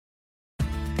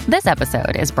This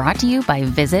episode is brought to you by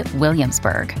Visit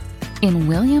Williamsburg. In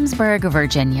Williamsburg,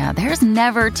 Virginia, there's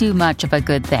never too much of a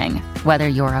good thing. Whether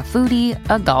you're a foodie,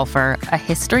 a golfer, a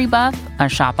history buff, a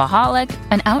shopaholic,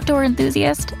 an outdoor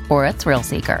enthusiast, or a thrill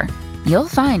seeker, you'll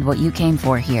find what you came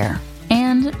for here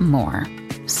and more.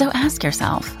 So ask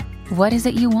yourself, what is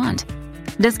it you want?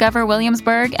 Discover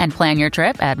Williamsburg and plan your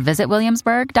trip at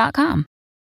visitwilliamsburg.com.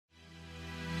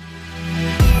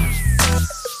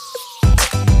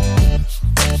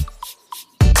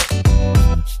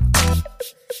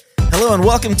 Hello and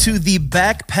welcome to the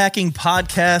Backpacking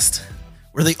Podcast,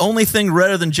 where the only thing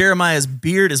redder than Jeremiah's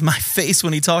beard is my face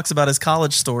when he talks about his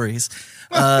college stories.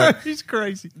 He's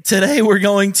crazy. Today we're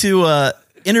going to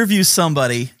interview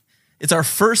somebody. It's our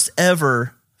first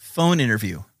ever phone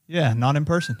interview. Yeah, not in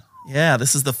person. Yeah,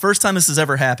 this is the first time this has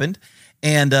ever happened.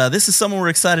 And this is someone we're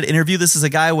excited to interview. This is a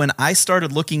guy when I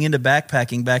started looking into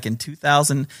backpacking back in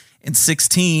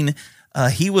 2016.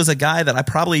 He was a guy that I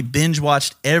probably binge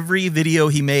watched every video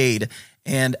he made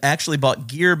and actually bought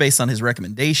gear based on his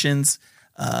recommendations.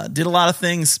 Did a lot of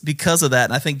things because of that.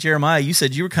 And I think, Jeremiah, you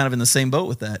said you were kind of in the same boat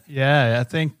with that. Yeah, I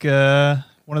think one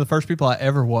of the first people I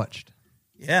ever watched.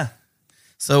 Yeah.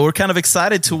 So we're kind of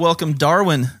excited to welcome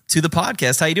Darwin to the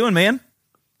podcast. How you doing, man?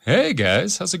 Hey,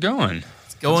 guys. How's it going?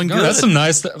 It's going good.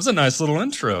 That was a nice little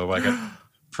intro. Like, I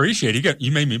appreciate it.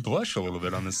 You made me blush a little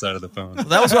bit on this side of the phone. Well,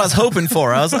 that was what I was hoping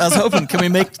for. I was hoping, can we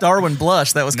make Darwin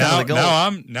blush? That was kind of the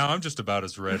goal. Now I'm just about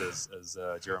as red as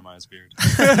Jeremiah's beard.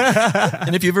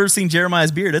 And if you've ever seen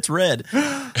Jeremiah's beard, it's red.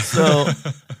 So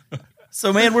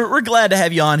man, we're glad to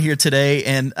have you on here today.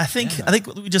 And I think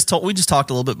we just talked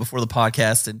a little bit before the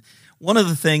podcast. And one of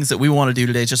the things that we want to do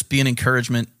today is just be an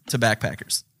encouragement to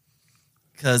backpackers,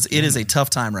 because it is a tough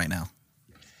time right now.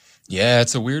 Yeah,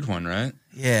 it's a weird one, right?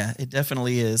 Yeah, it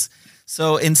definitely is.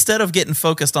 So instead of getting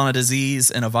focused on a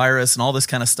disease and a virus and all this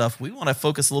kind of stuff, we want to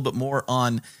focus a little bit more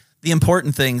on the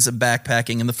important things of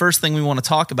backpacking. And the first thing we want to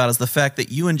talk about is the fact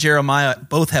that you and Jeremiah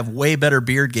both have way better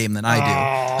beard game than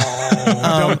I do.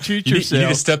 Don't cheat yourself. You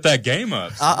need to step that game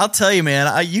up. I'll tell you,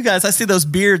 man. You guys, I see those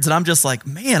beards and I'm just like,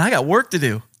 man, I got work to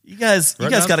do. You guys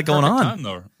got it going on. Time,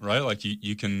 though, right? Like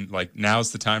you can, like,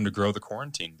 now's the time to grow the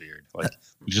quarantine beard. Like,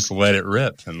 you just let it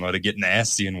rip and let it get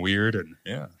nasty and weird, and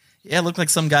yeah, it looked like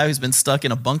some guy who's been stuck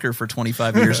in a bunker for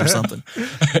 25 years or something.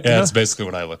 Yeah, that's basically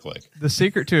what I look like. The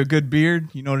secret to a good beard,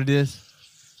 you know what it is?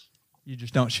 You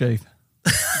just don't shave.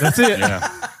 That's it.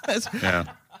 Yeah,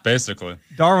 basically.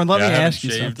 Darwin, let me ask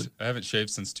you something. I haven't shaved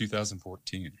since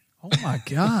 2014. Oh my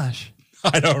gosh.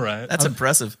 I know, right? That's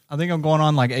impressive. I think I'm going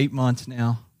on like 8 months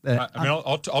now.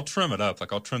 I'll trim it up.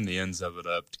 Like, I'll trim the ends of it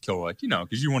up to kill, like,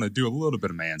 because you want to do a little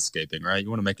bit of manscaping, right? You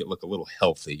want to make it look a little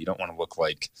healthy. You don't want to look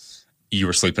like you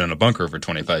were sleeping in a bunker for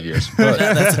 25 years. But,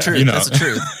 that's the truth. That's the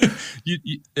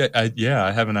truth.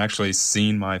 I haven't actually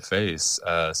seen my face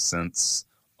since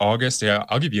August. Yeah,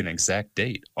 I'll give you an exact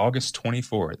date. August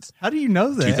 24th. How do you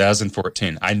know that?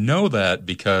 2014. I know that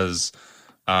because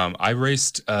I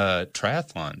raced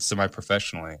triathlon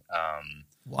semi-professionally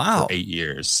wow. for 8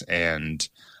 years. And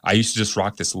I used to just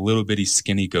rock this little bitty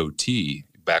skinny goatee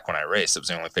back when I raced. It was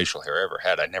the only facial hair I ever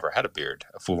had. I never had a beard,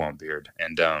 a full-on beard.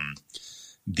 And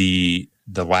the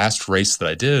last race that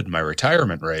I did, my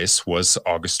retirement race, was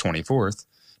August 24th,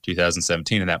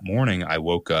 2017. And that morning I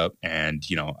woke up and,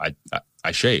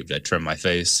 I shaved. I trimmed my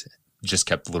face, just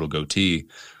kept the little goatee.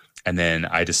 And then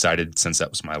I decided, since that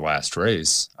was my last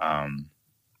race, and,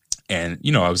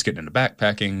 I was getting into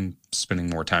backpacking,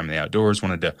 spending more time in the outdoors,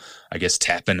 wanted to, I guess,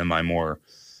 tap into my more,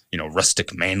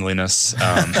 rustic manliness.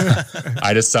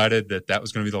 I decided that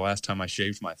was going to be the last time I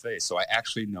shaved my face. So I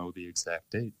actually know the exact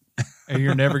date.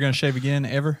 You're never going to shave again,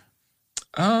 ever?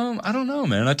 I don't know,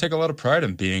 man. I take a lot of pride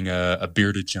in being a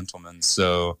bearded gentleman.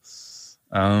 So,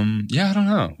 I don't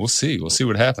know. We'll see. We'll see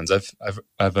what happens.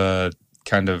 I've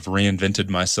kind of reinvented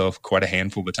myself quite a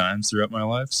handful of times throughout my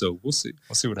life. So we'll see.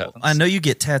 We'll see what happens. I know you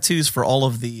get tattoos for all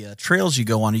of the trails you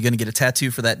go on. Are you going to get a tattoo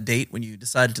for that date when you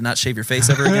decided to not shave your face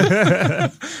ever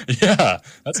again? Yeah,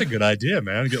 that's a good idea,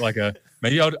 man. Get like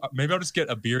maybe I'll just get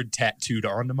a beard tattooed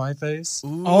onto my face.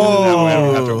 Ooh.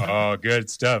 Oh, good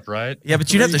stuff, right? Yeah,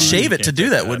 but you'd have to shave it to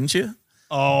do that, wouldn't you?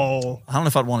 Oh, I don't know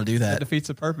if I'd want to do that. That defeats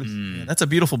the purpose. Yeah, that's a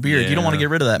beautiful beard. Yeah. You don't want to get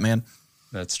rid of that, man.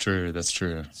 That's true. That's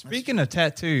true. Speaking of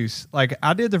tattoos, like,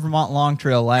 I did the Vermont Long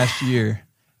Trail last year,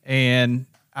 and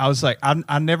I was like,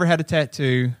 I never had a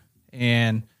tattoo,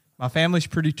 and my family's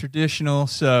pretty traditional,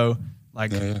 so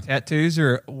like tattoos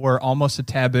were almost a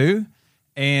taboo.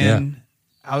 And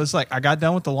I was like, I got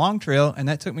done with the Long Trail, and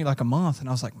that took me like a month, and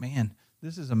I was like, man,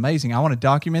 this is amazing. I want to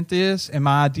document this, and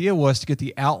my idea was to get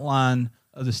the outline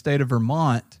of the state of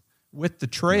Vermont with the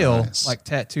trail Nice. like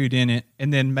tattooed in it,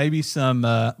 and then maybe some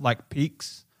like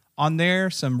peaks on there,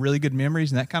 some really good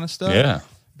memories and that kind of stuff. Yeah.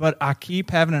 But I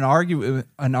keep having an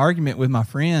argument with my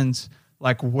friends,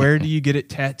 like, where do you get it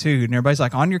tattooed? And everybody's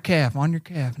like, on your calf.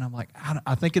 And I'm like,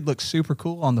 I think it looks super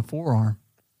cool on the forearm.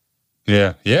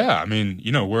 Yeah. Yeah. I mean,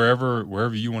 you know,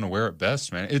 wherever you want to wear it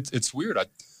best, man. It's weird.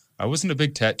 I wasn't a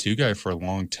big tattoo guy for a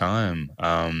long time.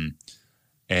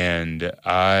 And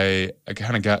I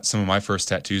kind of got some of my first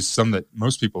tattoos, some that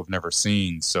most people have never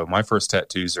seen. So my first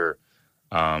tattoos are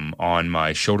on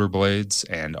my shoulder blades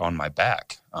and on my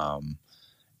back.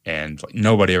 And like,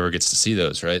 nobody ever gets to see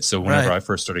those, right? So whenever I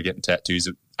first started getting tattoos,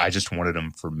 I just wanted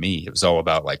them for me. It was all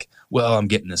about like, well, I'm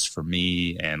getting this for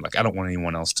me, and like I don't want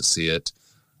anyone else to see it.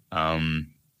 And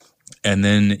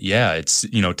then it's,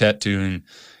 you know, tattooing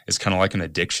is kind of like an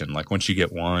addiction. Like once you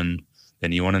get one,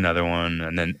 then you want another one,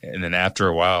 and then after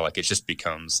a while, like it just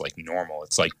becomes like normal.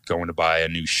 It's like going to buy a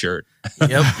new shirt.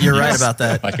 Yep, you're right about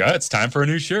that. Like, oh, it's time for a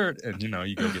new shirt, and you know,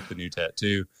 you go get the new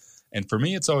tattoo. And for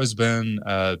me, it's always been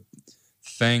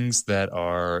things that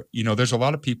are, you know, there's a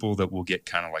lot of people that will get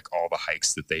kind of like all the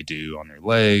hikes that they do on their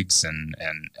legs, and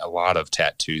a lot of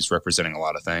tattoos representing a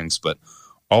lot of things, but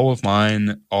all of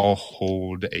mine all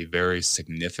hold a very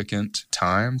significant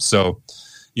time. So,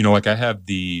 you know, like I have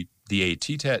the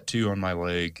AT tattoo on my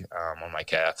leg, on my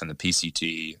calf, and the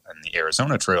PCT and the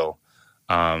Arizona Trail.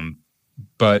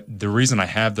 But the reason I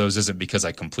have those isn't because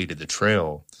I completed the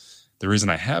trail. The reason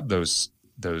I have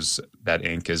that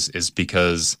ink is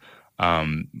because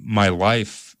my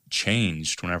life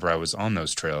changed whenever I was on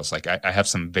those trails. Like I have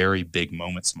some very big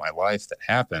moments in my life that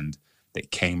happened that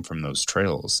came from those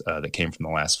trails, that came from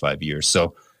the last 5 years.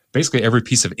 So basically every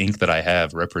piece of ink that I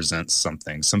have represents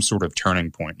something, some sort of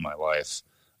turning point in my life,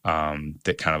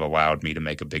 that kind of allowed me to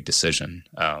make a big decision.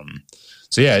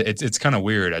 So yeah, it's kind of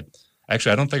weird. I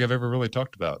don't think I've ever really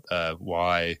talked about,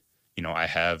 why, you know, I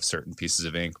have certain pieces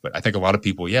of ink, but I think a lot of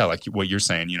people, like what you're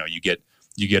saying, you know, you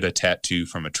get a tattoo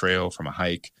from a trail, from a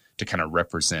hike, to kind of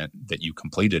represent that you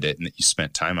completed it and that you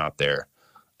spent time out there.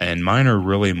 And mine are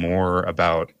really more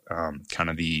about kind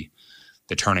of the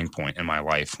turning point in my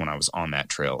life when I was on that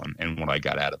trail and what I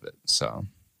got out of it. So,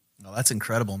 oh, that's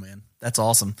incredible, man. That's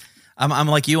awesome. I'm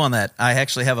like you on that. I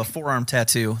actually have a forearm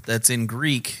tattoo that's in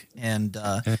Greek, and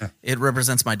it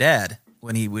represents my dad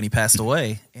when he passed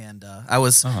away. And I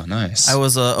was nice. I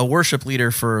was a worship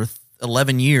leader for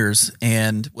 11 years,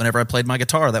 and whenever I played my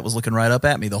guitar, that was looking right up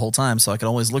at me the whole time, so I could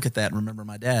always look at that and remember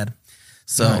my dad.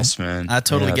 So nice, man. I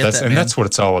totally get that, and man. that's what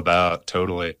it's all about.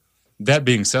 Totally. That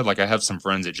being said, like I have some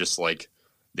friends that just like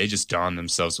they just don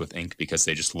themselves with ink because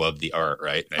they just love the art,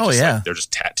 right? And like, they're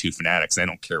just tattoo fanatics. They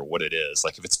don't care what it is.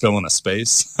 Like if it's filling a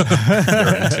space,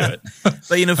 they're into it.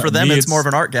 But you know, for them, it's more of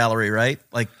an art gallery, right?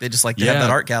 Like they just like to have that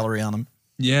art gallery on them.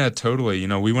 Yeah, totally. You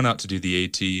know, we went out to do the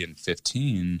AT in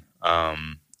 15,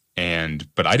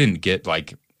 but I didn't get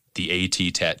like the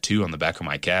AT tattoo on the back of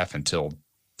my calf until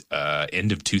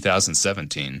end of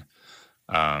 2017.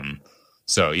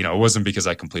 So, you know, it wasn't because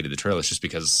I completed the trail. It's just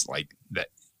because like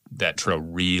that trail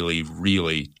really,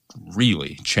 really,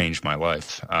 really changed my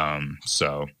life.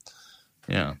 So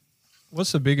yeah.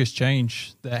 What's the biggest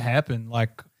change that happened?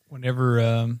 Like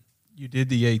whenever, you did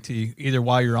the AT, either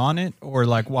while you're on it or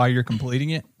like while you're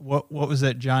completing it, what was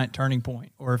that giant turning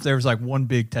point? Or if there was like one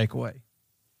big takeaway?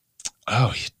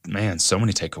 Oh man, so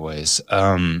many takeaways.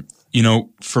 You know,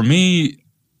 for me,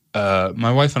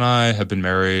 my wife and I have been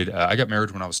married. I got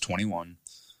married when I was 21.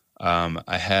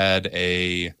 I had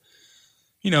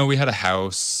we had a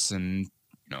house and,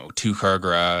 2-car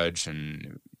garage,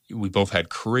 and we both had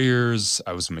careers.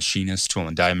 I was a machinist, tool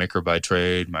and die maker by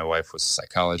trade. My wife was a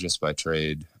psychologist by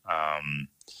trade.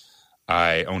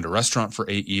 I owned a restaurant for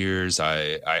 8 years.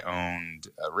 I owned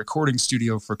a recording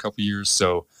studio for a couple years.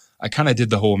 So I kind of did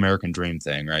the whole American dream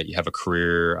thing, right? You have a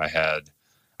career. I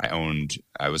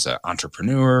was an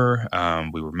entrepreneur.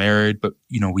 We were married, but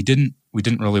we didn't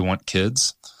really want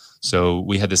kids. So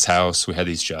we had this house, we had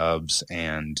these jobs,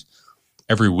 and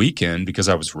every weekend, because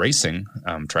I was racing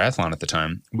triathlon at the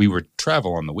time, we would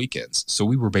travel on the weekends. So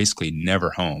we were basically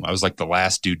never home. I was like the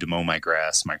last dude to mow my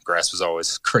grass. My grass was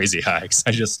always crazy high.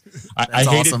 I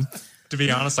hated, awesome. To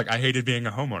be honest, like I hated being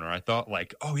a homeowner. I thought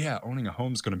like, oh yeah, owning a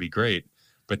home is going to be great.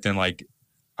 But then like,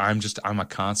 I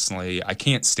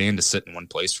can't stand to sit in one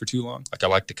place for too long. Like I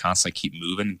like to constantly keep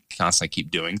moving, constantly keep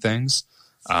doing things,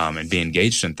 and be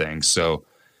engaged in things. So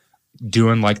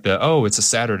doing like it's a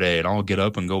Saturday and I'll get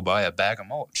up and go buy a bag of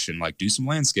mulch and like do some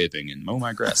landscaping and mow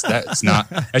my grass. That's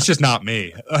just not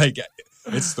me. Like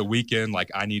it's the weekend. Like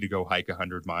I need to go hike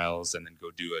 100 miles and then go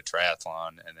do a triathlon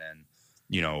and then,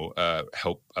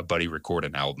 help a buddy record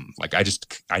an album. Like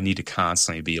I need to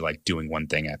constantly be like doing one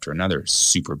thing after another.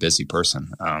 Super busy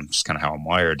person. Just kind of how I'm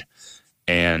wired.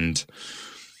 And,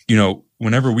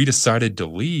 whenever we decided to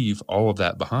leave all of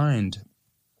that behind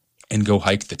and go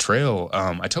hike the trail,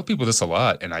 I tell people this a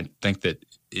lot, and I think that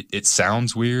it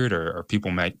sounds weird or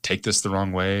people might take this the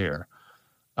wrong way, or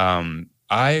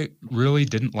I really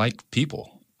didn't like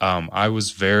people. I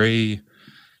was very,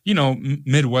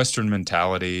 Midwestern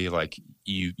mentality, like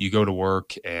you go to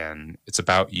work and it's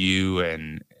about you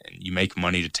and you make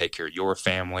money to take care of your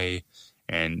family,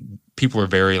 and people are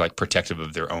very like protective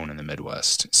of their own in the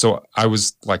Midwest. So I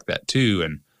was like that too.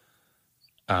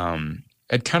 And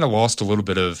I'd kind of lost a little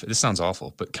bit of, this sounds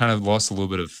awful, but kind of lost a little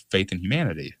bit of faith in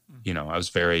humanity. I was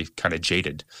very kind of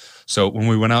jaded. So when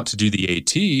we went out to do the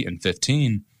AT in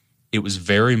 15, it was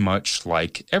very much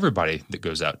like everybody that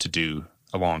goes out to do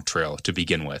a long trail to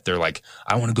begin with. They're like,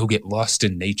 I want to go get lost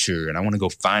in nature, and I want to go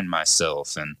find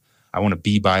myself, and I want to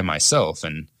be by myself.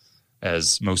 And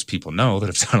as most people know that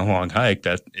have done a long hike,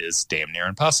 that is damn near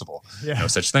impossible. Yeah. No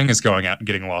such thing as going out and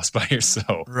getting lost by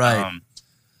yourself. Right.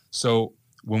 So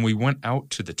when we went out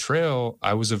to the trail,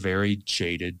 I was a very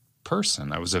jaded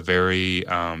person. I was a very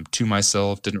to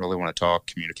myself, didn't really want to talk,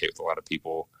 communicate with a lot of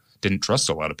people, didn't trust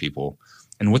a lot of people.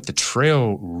 And what the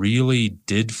trail really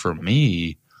did for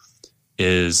me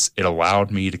is it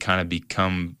allowed me to kind of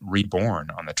become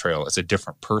reborn on the trail as a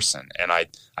different person. And I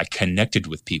connected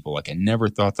with people like I never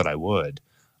thought that I would.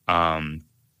 And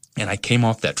I came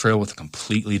off that trail with a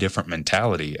completely different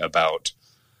mentality about,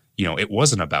 it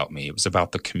wasn't about me. It was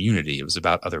about the community. It was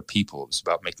about other people. It was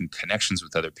about making connections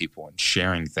with other people and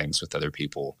sharing things with other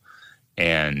people.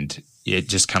 And it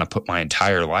just kind of put my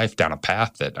entire life down a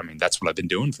path that, that's what I've been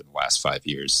doing for the last 5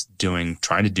 years,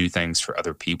 trying to do things for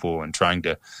other people and trying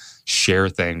to share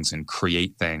things and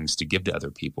create things to give to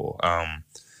other people.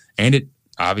 And it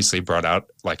obviously brought out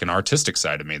like an artistic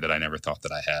side of me that I never thought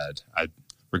that I had. I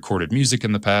recorded music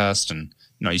in the past, and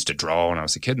I used to draw when I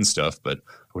was a kid and stuff, but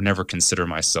I would never consider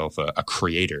myself a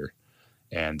creator.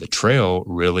 And the trail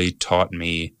really taught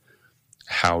me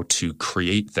how to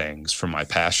create things from my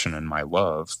passion and my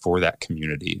love for that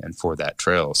community and for that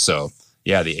trail. So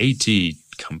yeah, the AT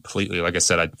completely, like I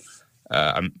said,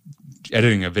 I'm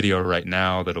editing a video right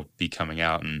now that'll be coming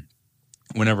out. And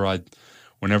whenever I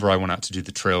went out to do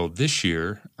the trail this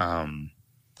year,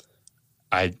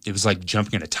 it was like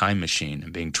jumping in a time machine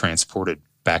and being transported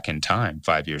back in time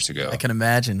 5 years ago. I can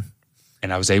imagine.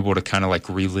 And I was able to kind of like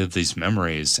relive these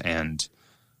memories. And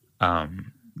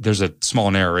there's a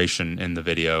small narration in the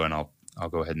video, and I'll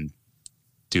go ahead and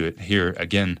do it here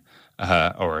again,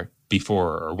 or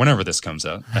before or whenever this comes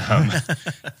out.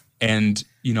 And,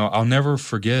 I'll never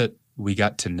forget, we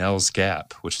got to Nell's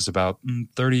Gap, which is about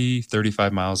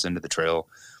 35 miles into the trail.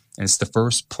 And it's the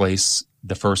first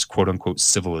quote unquote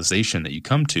civilization that you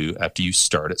come to after you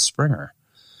start at Springer.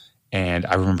 And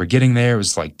I remember getting there. It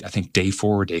was like, I think day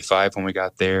 4 or day 5 when we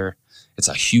got there. It's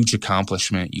a huge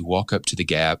accomplishment. You walk up to the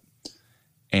gap.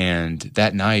 And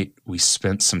that night we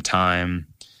spent some time.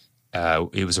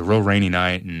 It was a real rainy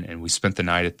night, and we spent the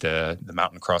night at the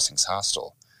Mountain Crossings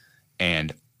Hostel.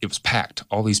 And it was packed,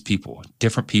 all these people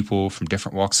from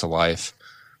different walks of life.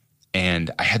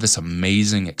 And I had this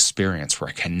amazing experience where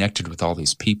I connected with all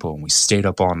these people, and we stayed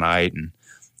up all night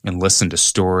and listened to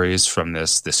stories from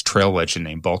this trail legend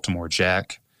named Baltimore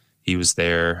Jack. He was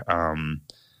there.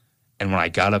 And when I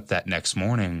got up that next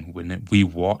morning, when we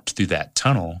walked through that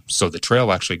tunnel, so the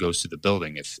trail actually goes through the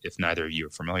building, if neither of you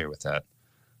are familiar with that.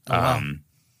 Oh, wow.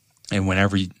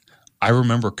 And I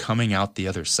remember coming out the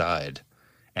other side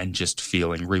and just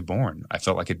feeling reborn. I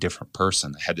felt like a different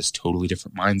person. I had this totally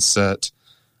different mindset.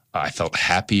 I felt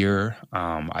happier.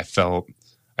 I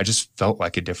just felt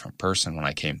like a different person when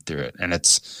I came through it. And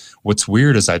what's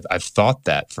weird is I've thought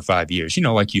that for 5 years.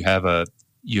 Like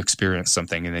you experience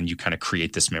something, and then you kind of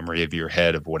create this memory of your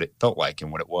head of what it felt like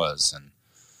and what it was. And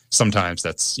sometimes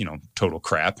that's, total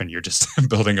crap, and you're just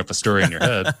building up a story in your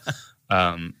head.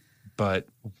 But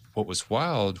what was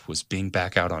wild was being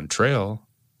back out on trail.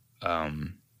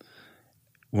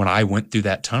 When I went through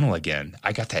that tunnel again,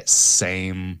 I got that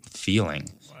same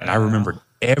feeling. Wow. And I remembered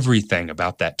everything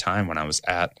about that time when I was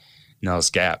at Nell's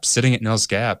Gap, sitting at Nell's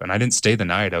Gap. And I didn't stay the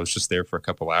night. I was just there for a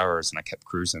couple hours, and I kept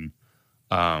cruising.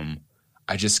 I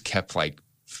just kept like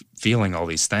feeling all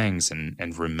these things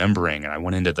and remembering. And I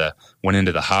went into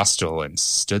the hostel and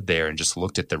stood there and just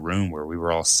looked at the room where we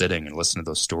were all sitting and listened to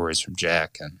those stories from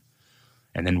Jack.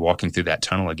 And then walking through that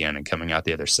tunnel again and coming out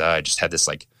the other side, just had this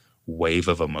like wave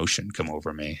of emotion come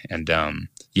over me. And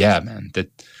yeah, man,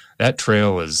 that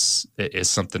trail is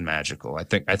something magical. I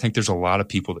think there's a lot of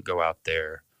people that go out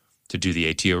there to do the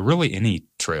AT, or really any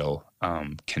trail,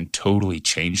 can totally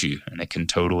change you, and it can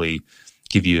totally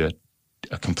give you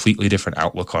a completely different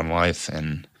outlook on life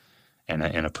and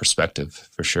a perspective,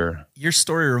 for sure. Your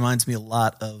story reminds me a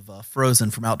lot of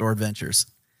Frozen from Outdoor Adventures.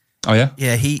 Oh yeah,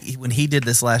 yeah. He when he did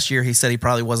this last year, he said he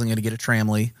probably wasn't going to get a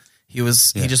tramley. He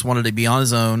just wanted to be on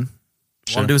his own,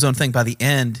 wanted to do his own thing. By the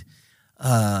end,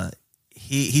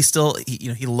 he still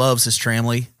he loves his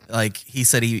tramley. Like he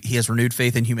said, he has renewed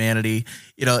faith in humanity.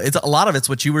 It's a lot of it's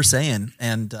what you were saying,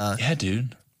 and yeah,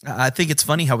 dude. I think it's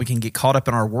funny how we can get caught up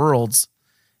in our worlds,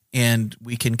 and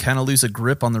we can kind of lose a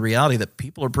grip on the reality that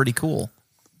people are pretty cool.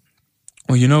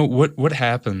 Well, what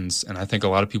happens, and I think a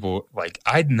lot of people, like,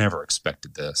 I'd never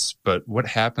expected this, but what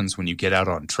happens when you get out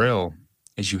on trail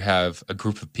is you have a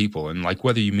group of people, and like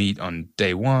whether you meet on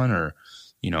day one or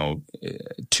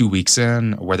 2 weeks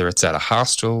in, or whether it's at a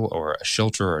hostel or a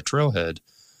shelter or a trailhead,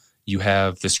 you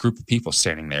have this group of people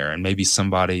standing there, and maybe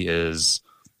somebody is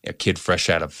a kid fresh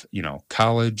out of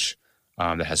college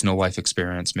that has no life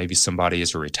experience. Maybe somebody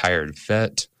is a retired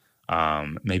vet.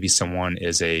 Maybe someone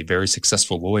is a very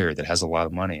successful lawyer that has a lot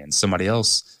of money, and somebody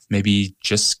else maybe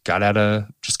just got out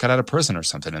of prison or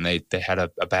something, and they had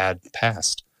a bad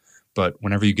past. But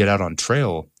whenever you get out on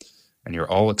trail and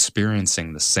you're all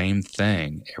experiencing the same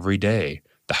thing every day,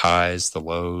 the highs, the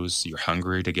lows, you're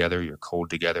hungry together, you're cold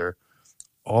together,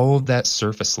 all of that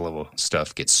surface level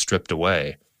stuff gets stripped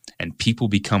away, and people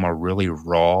become a really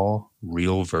raw,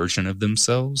 real version of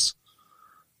themselves.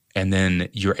 And then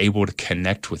you're able to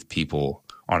connect with people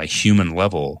on a human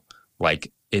level.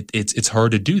 Like it's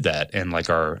hard to do that in like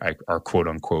our quote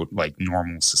unquote like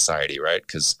normal society, right?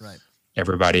 Because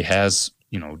everybody has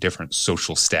different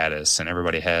social status, and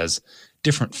everybody has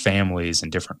different families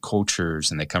and different cultures,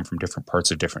 and they come from different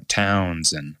parts of different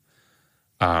towns, and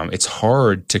it's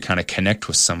hard to kind of connect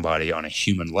with somebody on a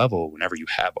human level whenever you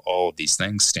have all of these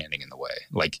things standing in the way.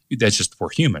 Like that's just, we're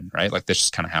human, right? Like that's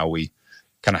just kind of how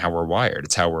we're wired.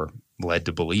 It's how we're led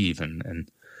to believe.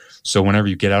 And so whenever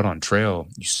you get out on trail,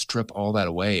 you strip all that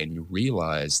away, and you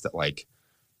realize that like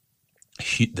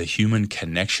the human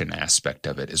connection aspect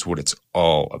of it is what it's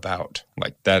all about.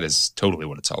 Like that is totally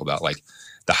what it's all about. Like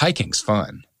the hiking's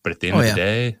fun, but at the end of the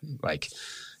day, like,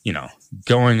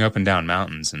 going up and down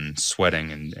mountains and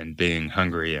sweating and being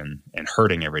hungry and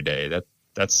hurting every day,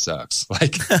 that sucks.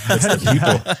 Like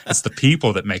it's the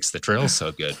people that makes the trail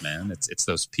so good, man. It's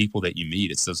those people that you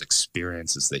meet. It's those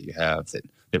experiences that you have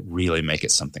that really make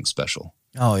it something special.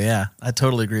 Oh yeah. I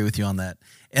totally agree with you on that.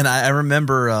 And I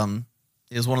remember,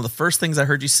 it was one of the first things I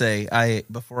heard you say.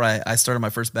 Before I started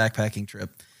my first backpacking trip,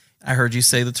 I heard you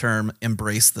say the term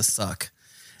 "embrace the suck."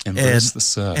 Embrace the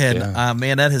suck. And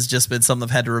man, that has just been something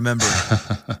I've had to remember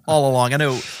all along. I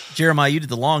know, Jeremiah, you did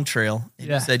the long trail, and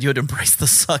you said you would embrace the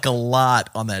suck a lot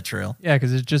on that trail. Yeah,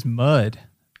 because it's just mud.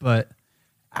 But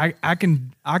I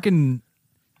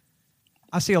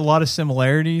see a lot of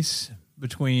similarities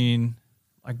between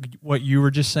like what you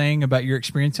were just saying about your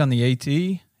experience on the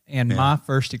AT and my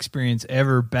first experience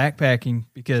ever backpacking,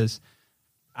 because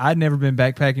I'd never been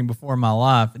backpacking before in my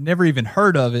life. Never even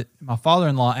heard of it. My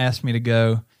father-in-law asked me to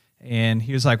go, and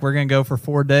he was like, we're going to go for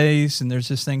 4 days, and there's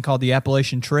this thing called the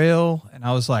Appalachian Trail. And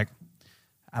I was like,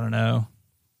 I don't know,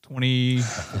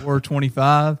 24,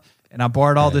 25. And I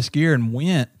borrowed all this gear and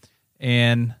went.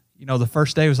 And, the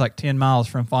first day was like 10 miles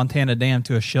from Fontana Dam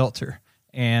to a shelter.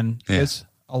 And it's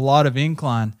a lot of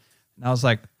incline. And I was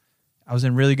like, I was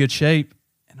in really good shape.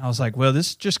 And I was like, well,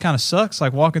 this just kind of sucks,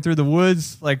 like walking through the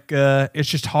woods. Like, it's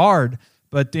just hard.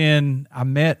 But then I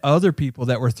met other people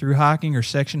that were through hiking or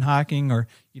section hiking, or,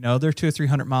 they're 200 or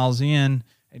 300 miles in,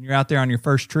 and you're out there on your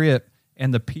first trip.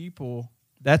 And the people,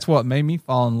 that's what made me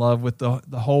fall in love with the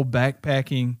whole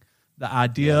backpacking, the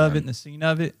idea of it and the scene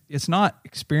of it. It's not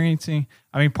experiencing,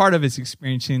 part of it's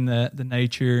experiencing the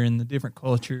nature and the different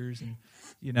cultures and,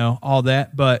 all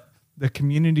that. But the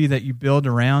community that you build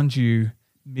around you,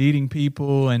 meeting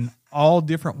people and all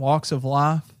different walks of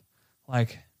life,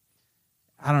 like,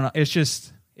 I don't know, it's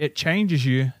just, it changes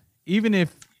you, even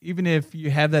if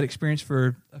you have that experience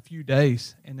for a few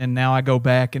days, and then now I go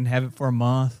back and have it for a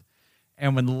month,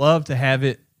 and would love to have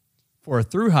it for a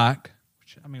through hike,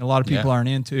 which a lot of people aren't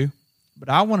into. But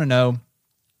I want to know,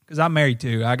 because I'm married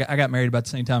too. I got married about the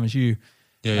same time as you,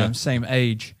 same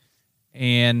age,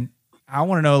 and I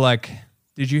want to know, like,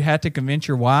 did you have to convince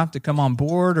your wife to come on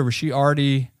board, or was she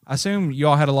already? I assume you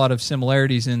all had a lot of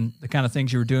similarities in the kind of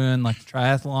things you were doing, like the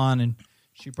triathlon, and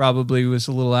she probably was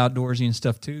a little outdoorsy and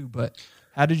stuff too. But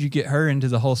how did you get her into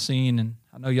the whole scene? And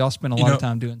I know y'all spent a lot of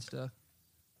time doing stuff.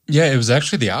 Yeah, it was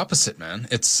actually the opposite, man.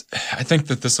 I think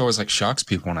that this always like shocks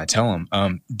people when I tell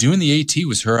them. Doing the AT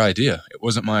was her idea. It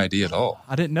wasn't my idea at all.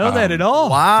 I didn't know that at all.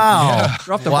 Wow. Yeah.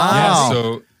 Drop the Wow.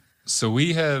 bomb. So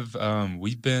we have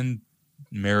we've been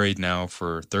married now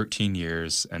for 13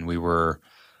 years, and we've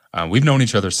known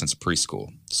each other since preschool.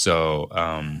 So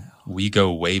we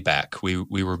go way back. We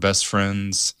were best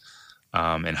friends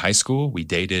in high school. We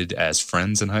dated as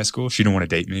friends in high school. She didn't want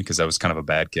to date me because I was kind of a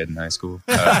bad kid in high school.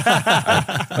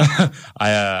 I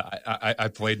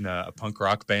played in a punk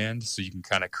rock band, so you can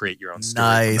kind of create your own story.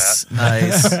 Nice. From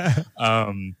that.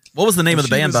 Nice. What was the name of the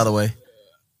band, by the way?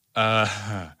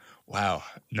 Wow.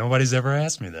 Nobody's ever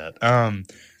asked me that.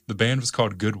 The band was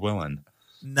called Goodwillin'.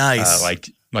 Nice.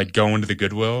 Like going to the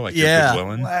Goodwill, like Yeah. you're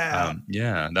Goodwillin'. Wow.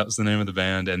 Yeah, that was the name of the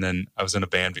band. And then I was in a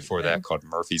band before that called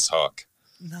Murphy's Hawk.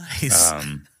 Nice.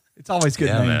 It's always good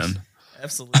names. Man.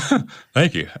 Absolutely.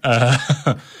 Thank you.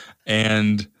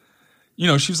 And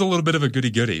she was a little bit of a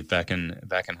goody-goody back in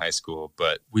high school,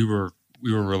 but we were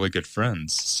really good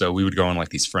friends. So we would go on like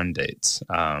these friend dates,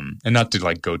 and not to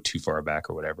like go too far back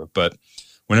or whatever. But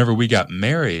whenever we got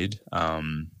married,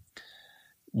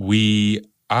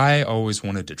 I always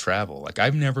wanted to travel. Like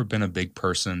I've never been a big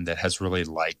person that has really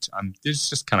liked. It's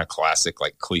just kind of classic,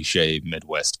 like cliche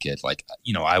Midwest kid. Like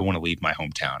I want to leave my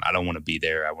hometown. I don't want to be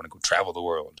there. I want to go travel the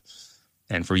world.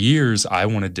 And for years, I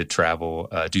wanted to travel,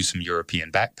 do some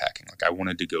European backpacking. Like I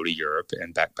wanted to go to Europe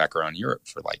and backpack around Europe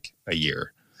for like a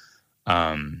year.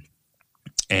 And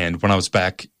when I was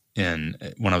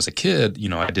when I was a kid,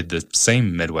 I did the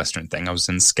same Midwestern thing. I was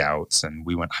in Scouts and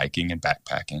we went hiking and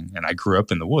backpacking, and I grew up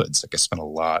in the woods. Like I spent a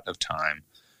lot of time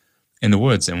in the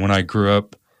woods. And when I grew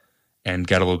up and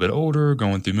got a little bit older,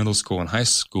 going through middle school and high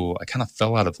school, I kind of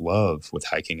fell out of love with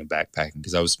hiking and backpacking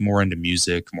because I was more into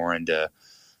music, more into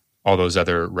all those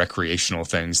other recreational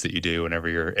things that you do whenever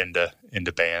you're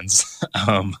into bands.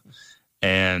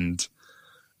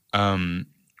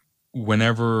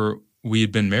 Whenever we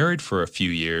had been married for a few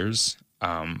years,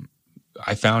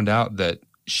 I found out that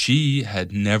she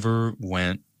had never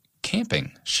went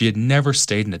camping. She had never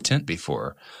stayed in a tent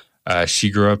before.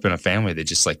 She grew up in a family that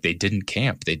just they didn't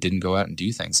camp. They didn't go out and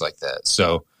do things like that.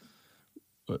 So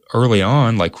early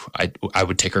on, like I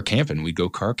would take her camping. We'd go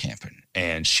car camping,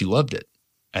 and she loved it.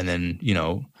 And then,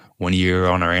 one year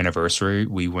on our anniversary,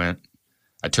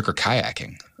 I took her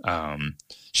kayaking.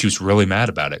 She was really mad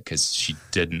about it because she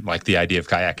didn't like the idea of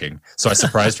kayaking. So I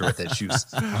surprised her with it. She was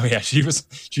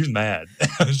mad.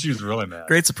 She was really mad.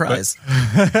 Great surprise.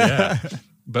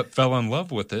 But fell in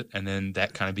love with it. And then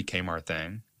that kind of became our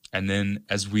thing. And then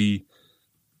as the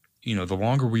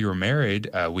longer we were married,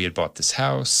 we had bought this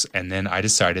house. And then I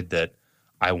decided that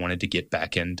I wanted to get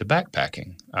back into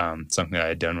backpacking, something that I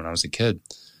had done when I was a kid.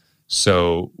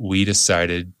 So we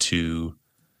decided to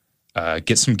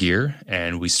get some gear,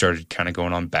 and we started kind of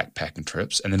going on backpacking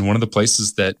trips. And then one of the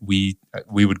places that we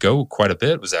would go quite a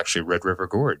bit was actually Red River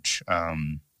Gorge.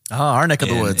 Our neck of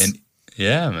the woods.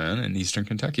 Yeah, man, in Eastern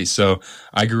Kentucky. So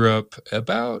I grew up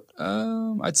about,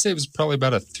 I'd say it was probably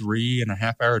about a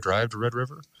 3.5 hour drive to Red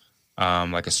River,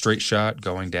 like a straight shot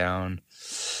going down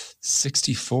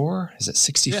 64. Is it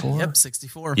 64? Yep,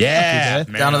 64. Yeah,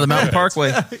 man, down to the Mountain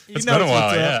Parkway. It's been a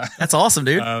while, yeah. That's awesome,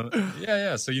 dude.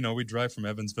 Yeah. So, we drive from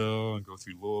Evansville and go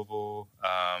through Louisville,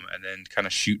 and then kind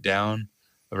of shoot down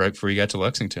right before you got to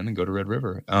Lexington and go to Red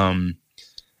River. And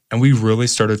we really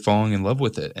started falling in love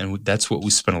with it. And that's what we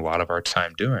spent a lot of our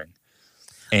time doing.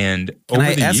 And over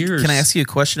the years. Can I ask you a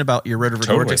question about your Red River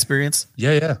Gorge experience?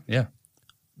 Yeah.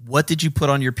 What did you put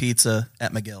on your pizza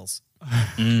at Miguel's?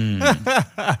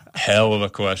 Hell of a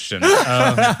question.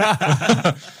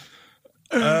 A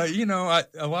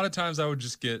lot of times I would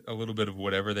just get a little bit of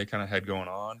whatever they kind of had going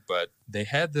on, but they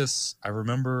had this. I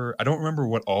don't remember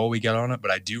what all we got on it,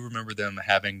 but I do remember them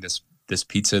having this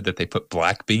pizza that they put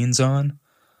black beans on.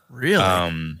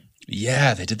 Really?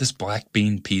 Yeah, they did this black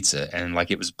bean pizza, and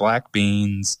it was black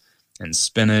beans and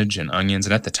spinach and onions.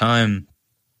 And at the time,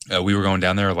 we were going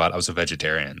down there a lot. I was a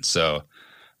vegetarian, so.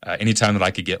 Anytime that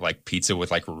I could get pizza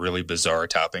with really bizarre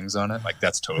toppings on it,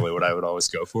 that's totally what I would always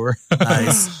go for.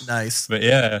 Nice. But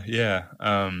yeah.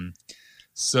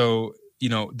 So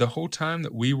the whole time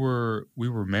that we were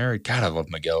married, God, I love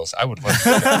Miguel's. I would love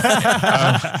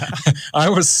to I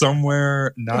was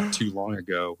somewhere not too long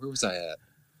ago. Where was I at?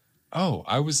 Oh,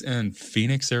 I was in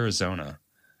Phoenix, Arizona,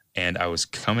 and I was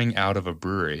coming out of a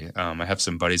brewery. I have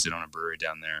some buddies that own a brewery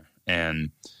down there,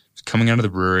 and coming out of the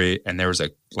brewery, and there was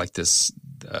this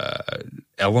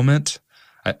Element.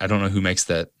 I don't know who makes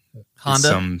that.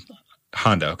 Honda.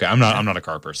 Honda. Okay, I'm not a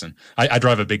car person. I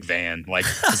drive a big van.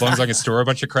 As long as I can store a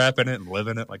bunch of crap in it and live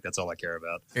in it, that's all I care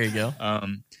about. There you go.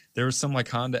 there was some like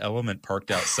Honda Element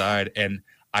parked outside, and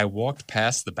I walked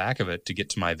past the back of it to get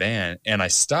to my van, and I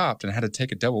stopped and I had to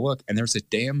take a double look, and there's a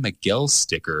damn Miguel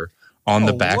sticker on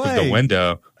the back of the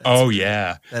window.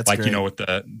 Yeah. That's like, great. you know, with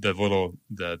the little,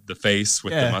 the face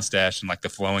with the mustache and like the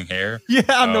flowing hair. Yeah,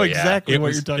 I know exactly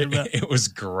what you're talking about. It was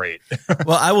great.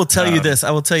 Well, I will tell you this.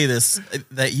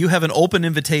 That you have an open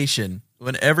invitation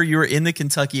whenever you're in the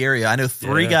Kentucky area. I know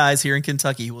 3 guys here in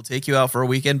Kentucky who will take you out for a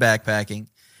weekend backpacking,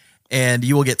 and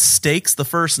you will get steaks the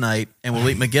first night and we'll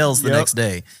eat Miguel's the next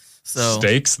day. So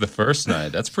steaks the first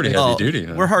night. That's pretty heavy duty.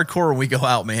 Man. We're hardcore when we go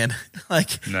out, man.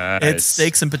 Like nice. It's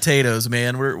steaks and potatoes,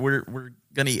 man. We're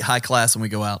gonna eat high class when we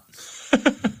go out.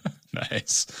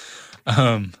 Nice.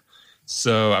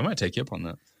 So I might take you up on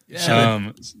that.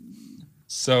 Yeah.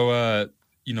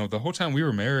 You know, the whole time we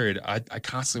were married, I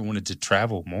constantly wanted to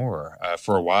travel more.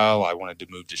 For a while, I wanted to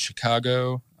move to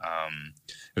Chicago.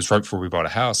 It was right before we bought a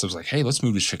house. I was like, hey, let's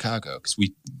move to Chicago, because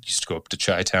we used to go up to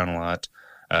Chi-Town a lot.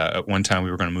 At one time,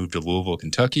 we were going to move to Louisville,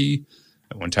 Kentucky.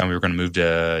 At one time, we were going to move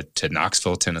to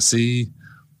Knoxville, Tennessee.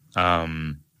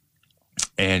 And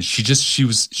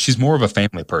she's more of a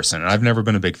family person, and I've never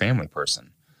been a big family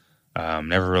person.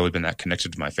 Never really been that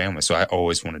connected to my family, so I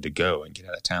always wanted to go and get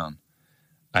out of town.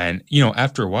 And, you know,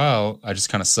 after a while, I just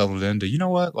kind of settled into, you know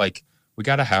what, like, we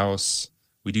got a house,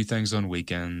 we do things on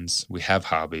weekends, we have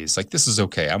hobbies. Like, this is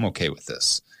okay. I'm okay with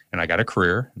this. And I got a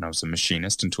career, and I was a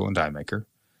machinist and tool and die maker.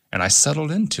 And I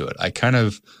settled into it. I kind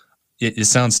of, it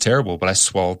sounds terrible, but I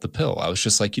swallowed the pill. I was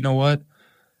just like, you know what?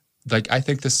 Like, I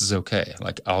think this is okay.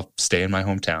 Like, I'll stay in my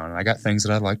hometown, and I got things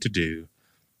that I'd like to do,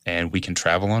 and we can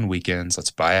travel on weekends.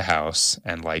 Let's buy a house.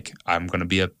 And like, I'm going to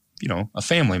be a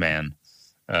family man,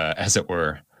 as it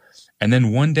were. And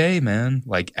then one day, man,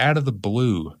 like out of the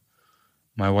blue,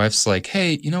 my wife's like,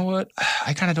 hey, you know what?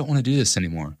 I kind of don't want to do this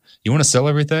anymore. You want to sell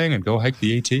everything and go hike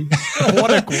the AT?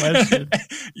 What a question.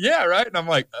 Yeah, right. And I'm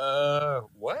like,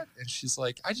 what? And she's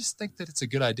like, I just think that it's a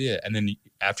good idea. And then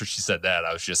after she said that,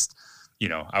 I was just,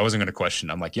 I wasn't going to question.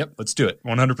 I'm like, yep, let's do it.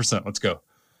 100%. Let's go.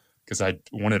 Because I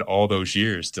wanted all those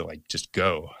years to like just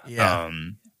go. Yeah.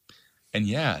 And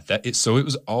yeah, so it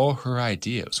was all her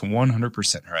idea. It was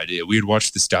 100% her idea. We had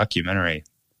watched this documentary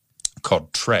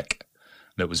called Trek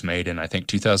that was made in, I think,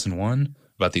 2001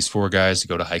 about these 4 guys who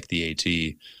go to hike the AT.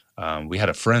 We had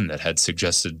a friend that had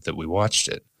suggested that we watched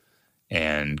it,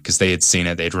 and because they had seen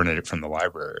it, they'd rented it from the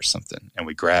library or something, and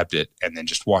we grabbed it and then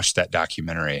just watched that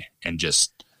documentary, and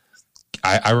just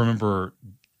I remember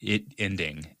it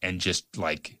ending and just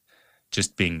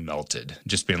being melted,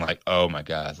 just being like, oh my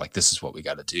God, like this is what we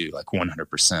got to do, like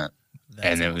 100%.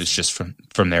 And it was just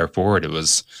from there forward, it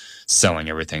was selling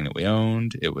everything that we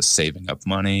owned. It was saving up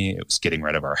money. It was getting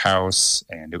rid of our house,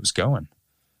 and it was going.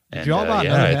 Did y'all buy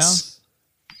another house?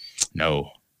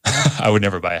 No, I would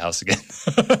never buy a house again.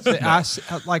 No. I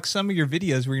like some of your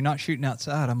videos where you're not shooting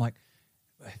outside. I'm like,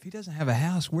 if he doesn't have a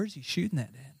house, where's he shooting that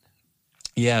at?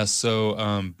 Yeah.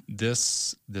 So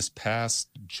this past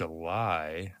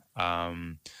July,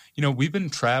 we've been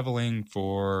traveling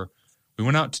we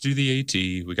went out to do the AT.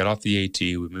 We got off the AT.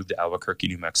 We moved to Albuquerque,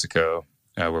 New Mexico,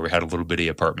 where we had a little bitty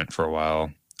apartment for a while.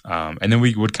 And then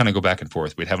we would kind of go back and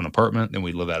forth. We'd have an apartment, then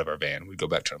we'd live out of our van. We'd go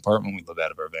back to an apartment, we'd live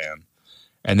out of our van.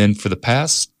 And then for the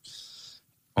past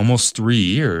almost 3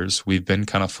 years, we've been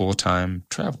kind of full-time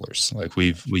travelers. Like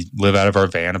we live out of our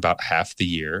van about half the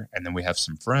year. And then we have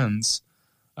some friends,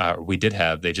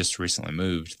 they just recently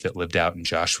moved, that lived out in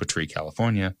Joshua Tree,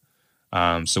 California.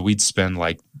 So we'd spend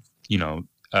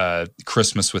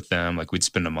Christmas with them. Like we'd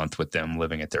spend a month with them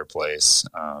living at their place.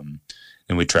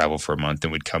 Then we'd travel for a month,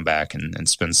 and we'd come back and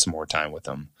spend some more time with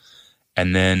them.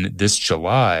 And then this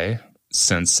July,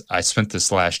 since I spent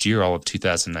this last year, all of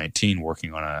 2019,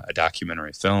 working on a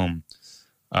documentary film,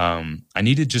 I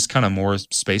needed just kind of more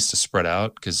space to spread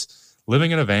out, because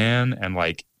living in a van and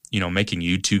making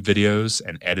YouTube videos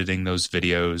and editing those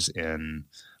videos in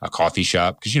a coffee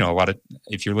shop, because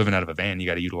if you're living out of a van, you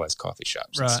got to utilize coffee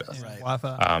shops and stuff. Right.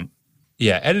 Wi-Fi.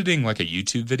 Editing like a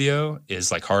YouTube video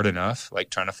is hard enough,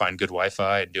 trying to find good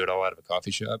Wi-Fi and do it all out of a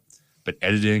coffee shop. But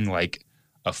editing like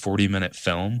a 40-minute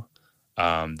film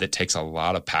that takes a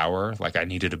lot of power, I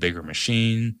needed a bigger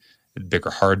machine,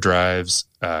 bigger hard drives,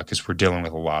 because we're dealing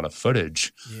with a lot of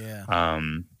footage. Yeah.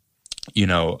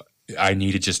 I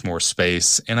needed just more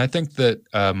space. And I think that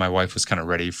my wife was kind of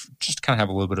ready just to kind of have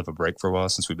a little bit of a break for a while,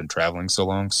 since we've been traveling so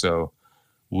long. So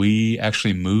we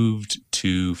actually moved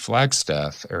to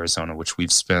Flagstaff, Arizona, which we've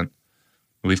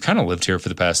kind of lived here for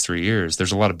the past 3 years.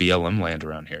 There's a lot of BLM land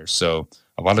around here. So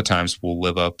a lot of times we'll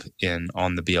live up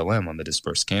on the BLM, on the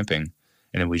dispersed camping,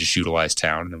 and then we just utilize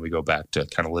town, and then we go back to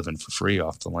kind of living for free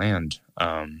off the land.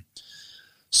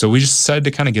 So we just decided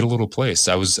to kind of get a little place.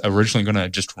 I was originally going to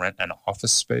just rent an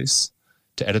office space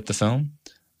to edit the film.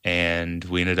 And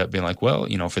we ended up being like, well,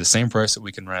 for the same price that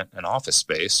we can rent an office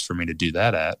space for me to do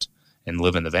that at and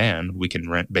live in the van, we can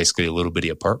rent basically a little bitty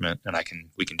apartment, and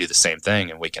we can do the same thing,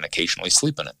 and we can occasionally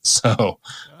sleep in it. So,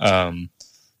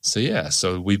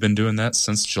 so we've been doing that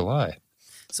since July.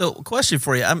 So, question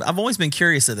for you. I've always been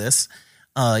curious of this.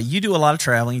 You do a lot of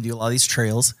traveling. You do a lot of these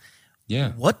trails.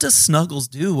 Yeah. What does Snuggles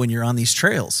do when you're on these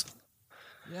trails?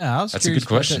 Yeah, that's a good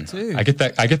question. Too. I get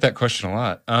that question a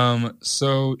lot.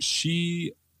 So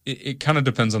it kind of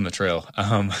depends on the trail.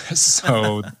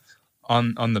 So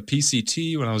on the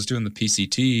PCT, when I was doing the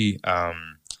PCT,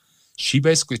 she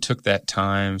basically took that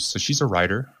time. So she's a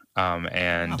writer,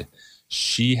 and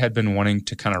she had been wanting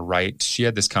to kind of write. She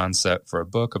had this concept for a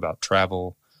book about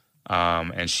travel,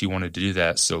 and she wanted to do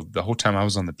that. So the whole time I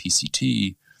was on the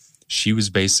PCT, she was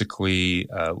basically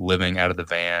living out of the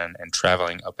van and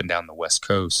traveling up and down the West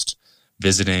Coast,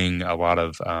 visiting a lot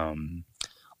of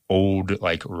old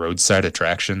like roadside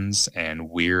attractions and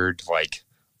weird like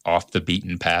off the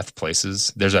beaten path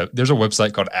places. There's a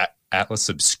website called Atlas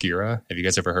Obscura. Have you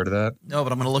guys ever heard of that? No,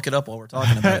 but I'm going to look it up while we're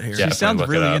talking about it here. She sounds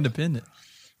really independent.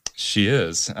 She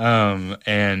is,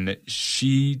 and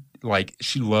she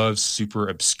loves super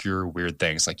obscure weird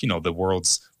things, like the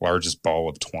world's largest ball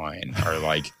of twine, or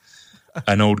like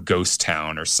an old ghost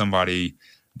town, or somebody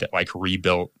that like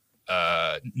rebuilt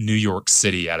New York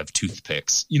City out of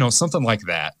toothpicks, something like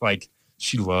that. Like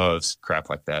she loves crap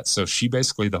like that. So she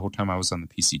basically, the whole time I was on the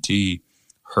PCT,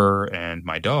 her and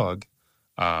my dog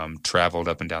traveled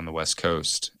up and down the West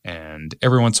Coast, and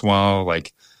every once in a while,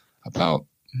 like about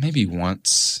maybe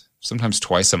once, sometimes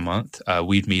twice a month,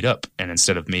 we'd meet up. And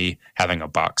instead of me having a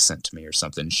box sent to me or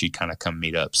something, she'd kind of come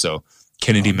meet up. So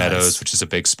Kennedy Meadows, which is a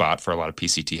big spot for a lot of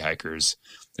PCT hikers.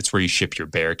 It's where you ship your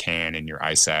bear can and your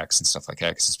ice axe and stuff like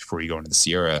that, because it's before you go into the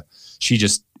Sierra.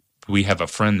 We have a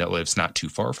friend that lives not too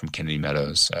far from Kennedy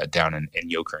Meadows, down in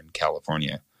Yokern,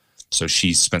 California. So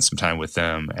she spent some time with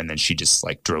them, and then she just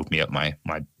like drove me up my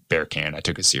bear can. I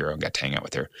took a Sierra and got to hang out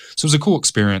with her. So it was a cool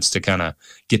experience to kind of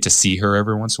get to see her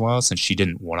every once in a while, since she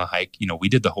didn't want to hike. We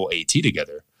did the whole AT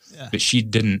together. Yeah. But she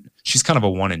didn't. She's kind of a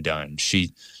one and done.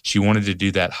 She wanted to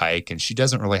do that hike, and she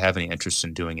doesn't really have any interest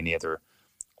in doing any other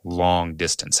long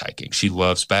distance hiking. She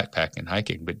loves backpacking and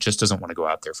hiking, but just doesn't want to go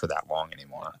out there for that long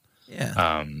anymore.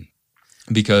 Yeah.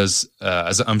 Because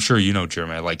as I'm sure you know,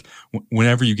 Jeremiah, like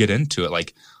whenever you get into it,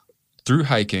 like through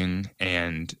hiking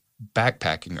and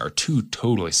backpacking are two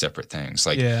totally separate things.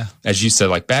 Like, as you said,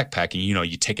 like backpacking,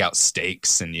 you take out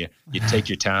stakes and you take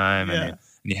your time and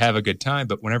you have a good time.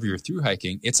 But whenever you're through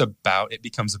hiking, it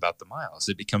becomes about the miles.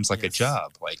 It becomes like a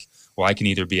job. Like, well, I can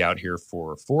either be out here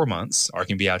for 4 months or I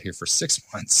can be out here for 6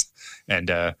 months. And,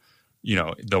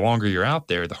 the longer you're out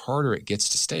there, the harder it gets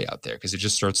to stay out there, because it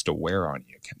just starts to wear on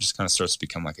you. It just kind of starts to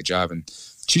become like a job. And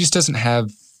she just doesn't have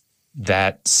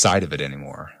that side of it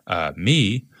anymore. I'm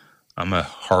a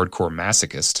hardcore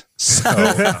masochist. So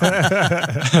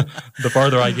the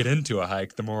farther I get into a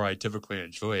hike, the more I typically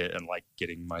enjoy it and like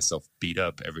getting myself beat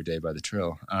up every day by the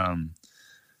trail. And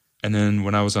then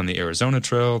when I was on the Arizona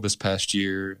Trail this past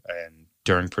year and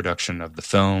during production of the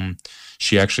film,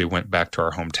 she actually went back to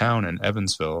our hometown in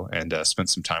Evansville and spent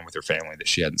some time with her family that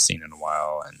she hadn't seen in a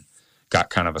while, and got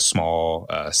kind of a small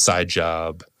side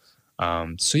job.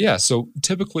 So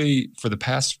typically for the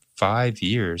past 5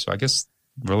 years, I guess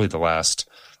really the last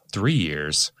 3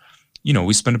 years,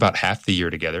 we spend about half the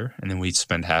year together, and then we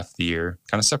spend half the year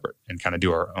kind of separate and kind of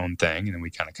do our own thing. And then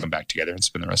we kind of come back together and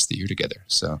spend the rest of the year together.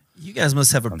 So you guys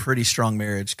must have a pretty strong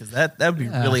marriage, because that would be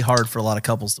really hard for a lot of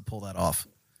couples to pull that off.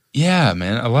 Yeah,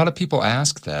 man. A lot of people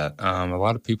ask that. A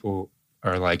lot of people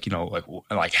are like,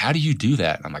 like, how do you do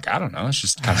that? And I'm like, I don't know. It's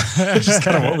just kind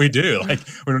of, what we do. Like,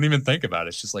 we don't even think about it.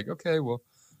 It's just like, okay, well,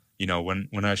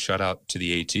 when I shot out to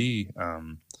the AT,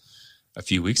 a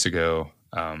few weeks ago,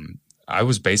 I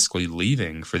was basically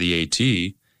leaving for the AT,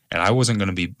 and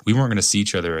we weren't going to see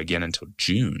each other again until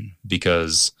June,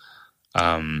 because,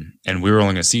 and we were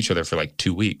only going to see each other for like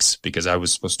 2 weeks, because I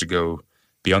was supposed to go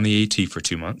be on the AT for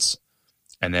 2 months.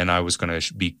 And then I was going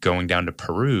to be going down to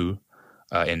Peru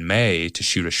in May to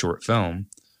shoot a short film.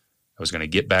 I was going to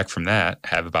get back from that,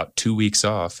 have about 2 weeks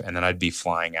off, and then I'd be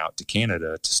flying out to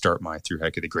Canada to start my through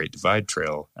hike of the Great Divide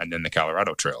Trail and then the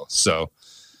Colorado Trail. So,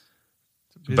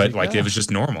 but like, it was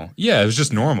just normal. Yeah, it was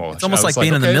just normal. It's almost like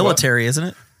being in the military, isn't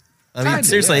it? I mean,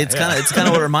 seriously, it's kind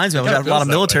of what it reminds me of. We got a lot of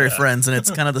military friends, and it's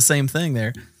kind of the same thing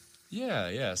there.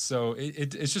 Yeah. So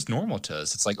it's just normal to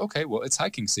us. It's like, okay, well, it's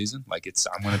hiking season. Like,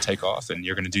 I'm going to take off, and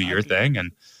you're going to do your thing,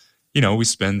 and we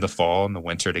spend the fall and the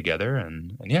winter together,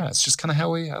 and yeah, it's just kind of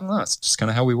how I don't know, it's just kind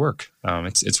of how we work.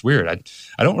 It's weird.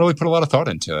 I don't really put a lot of thought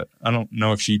into it. I don't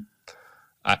know if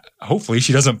hopefully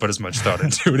she doesn't put as much thought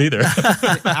into it either.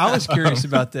 I was curious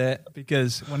about that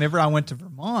because whenever I went to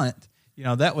Vermont,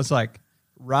 that was like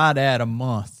right at a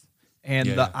month. And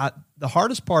the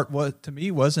hardest part to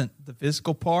me wasn't the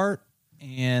physical part.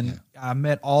 And I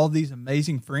met all these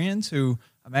amazing friends who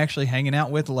I'm actually hanging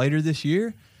out with later this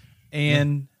year.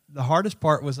 And the hardest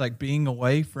part was like being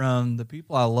away from the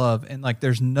people I love. And like,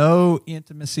 there's no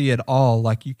intimacy at all.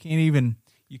 Like you can't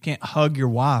hug your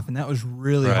wife. And that was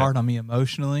really hard on me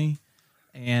emotionally.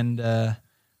 And I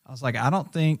was like, I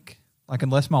don't think, like,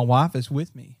 unless my wife is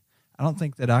with me, I don't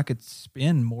think that I could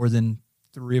spend more than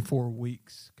 3 or 4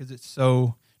 weeks, because it's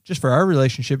so, just for our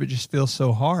relationship, it just feels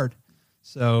so hard.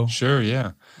 So sure.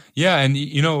 Yeah. And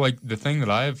like the thing that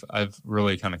I've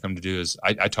really kind of come to do is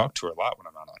I talk to her a lot when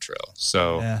I'm out on trail.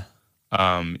 So,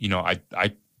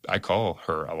 I call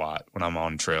her a lot when I'm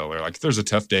on trail, or like if there's a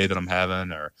tough day that I'm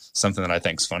having or something that I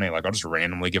think's funny, like I'll just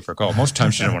randomly give her a call. Most of the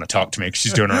time she doesn't want to talk to me because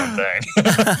she's doing her own thing.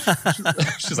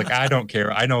 She's like, I don't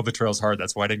care. I know the trail's hard.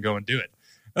 That's why I didn't go and do it.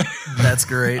 That's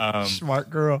great. Smart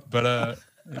girl. But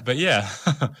yeah,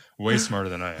 way smarter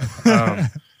than I am.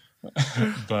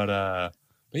 But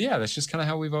yeah, that's just kind of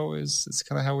how we've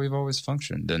always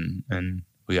functioned. And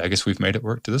I guess we've made it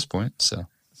work to this point. So.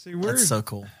 See, that's so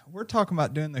cool. We're talking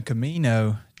about doing the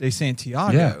Camino de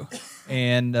Santiago,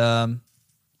 and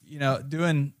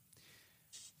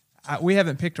we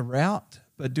haven't picked a route,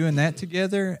 but doing that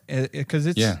together because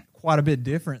it's quite a bit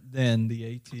different than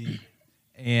the AT.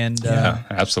 And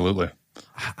absolutely.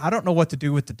 I don't know what to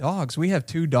do with the dogs. We have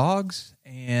 2 dogs,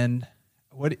 and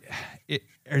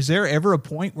is there ever a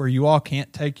point where you all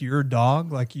can't take your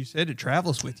dog? Like you said, it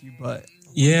travels with you, but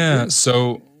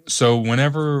So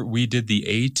whenever we did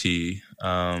the AT,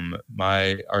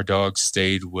 our dog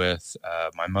stayed with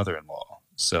my mother-in-law.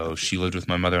 So she lived with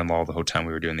my mother-in-law the whole time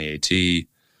we were doing the AT.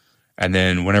 And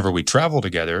then whenever we travel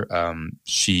together,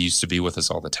 she used to be with us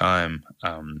all the time.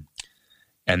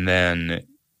 And then,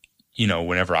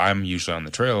 whenever I'm usually on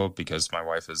the trail, because my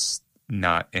wife is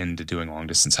not into doing long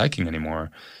distance hiking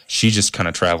anymore, she just kind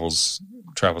of travels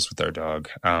with our dog.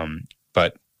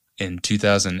 But in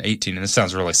 2018, and this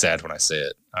sounds really sad when I say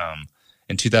it,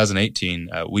 in 2018,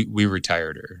 we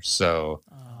retired her. So,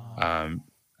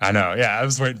 I know. Yeah, I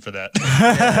was waiting for that.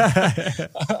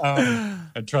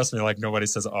 And trust me, like nobody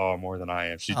says "oh" more than I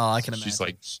am. I can imagine. She's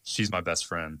like, she's my best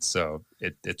friend. So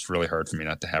it's really hard for me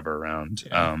not to have her around.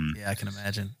 Yeah, I can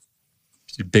imagine.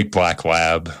 She's a big black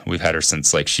lab. We've had her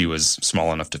since like she was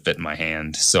small enough to fit in my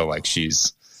hand. So like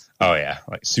she's, like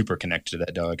super connected to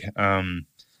that dog.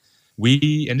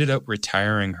 We ended up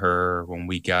retiring her when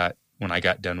I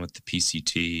got done with the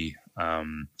PCT,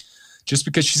 just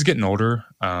because she's getting older.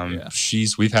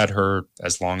 We've had her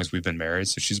as long as we've been married.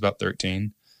 So she's about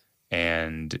 13,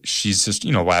 and she's just,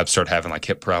 labs start having like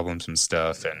hip problems and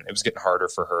stuff. And it was getting harder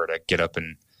for her to get up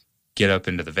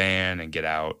into the van and get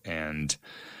out. And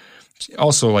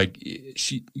also like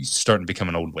she's starting to become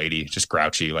an old lady, just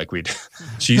grouchy. Like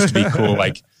she used to be cool.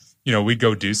 Like, we'd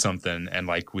go do something and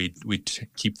like we'd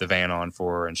keep the van on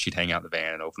for her, and she'd hang out in the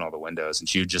van and open all the windows, and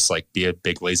she would just like be a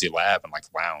big lazy lab and like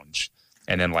lounge.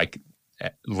 And then like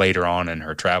later on in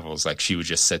her travels, like she would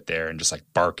just sit there and just like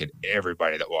bark at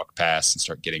everybody that walked past and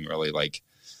start getting really like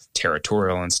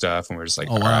territorial and stuff. And we're just like,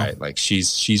 all right, like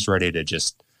she's ready to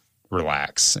just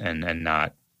relax and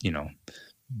not,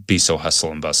 be so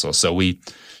hustle and bustle. So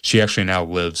she actually now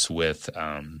lives with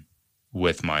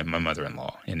my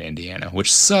mother-in-law in Indiana,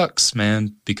 which sucks,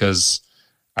 man, because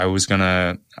I was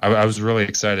really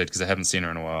excited because I haven't seen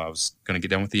her in a while. I was going to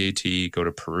get done with the AT, go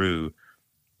to Peru,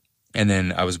 and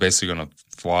then I was basically going to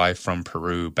fly from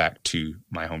Peru back to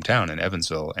my hometown in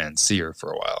Evansville and see her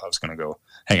for a while. I was going to go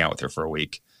hang out with her for a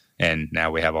week, and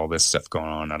now we have all this stuff going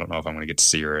on. I don't know if I'm going to get to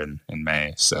see her in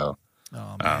May. So,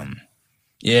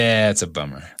 yeah, it's a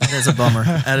bummer. That is a bummer.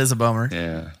 That is a bummer.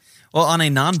 Yeah. Well, on a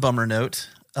non-bummer note,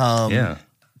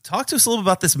 talk to us a little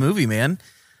about this movie, man.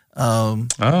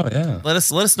 Let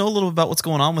us know a little about what's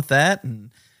going on with that.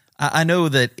 And I know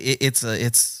that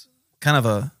it's kind of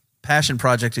a passion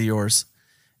project of yours,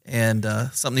 and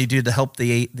something you did to help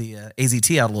the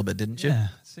AZT out a little bit, didn't you? Yeah,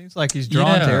 seems like he's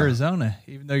drawn to Arizona,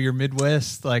 even though you're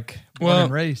Midwest, like born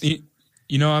and raised.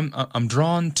 I'm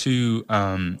drawn to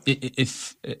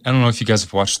if I don't know if you guys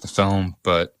have watched the film,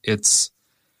 but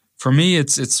for me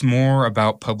it's more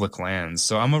about public lands.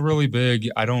 So I'm a really big,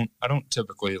 I don't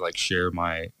typically like share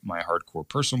my hardcore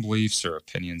personal beliefs or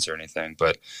opinions or anything,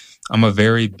 but I'm a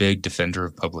very big defender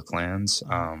of public lands.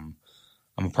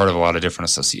 I'm a part of a lot of different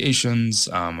associations.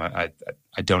 I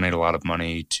donate a lot of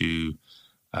money to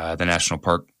the National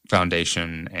Park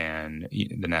Foundation and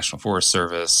the National Forest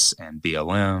Service and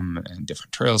BLM and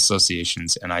different trail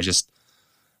associations. And I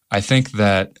think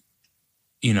that,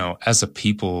 as a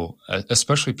people,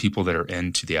 especially people that are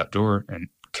into the outdoor and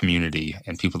community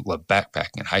and people that love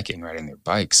backpacking and hiking, riding their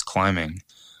bikes, climbing,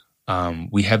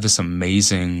 we have this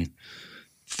amazing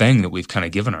thing that we've kind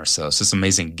of given ourselves, this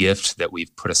amazing gift that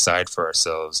we've put aside for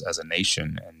ourselves as a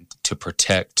nation, and to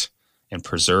protect and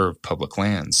preserve public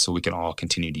lands so we can all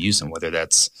continue to use them, whether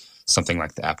that's something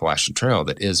like the Appalachian Trail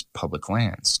that is public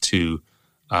lands to,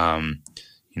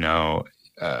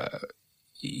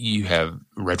 you have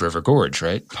Red River Gorge,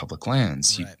 right? Public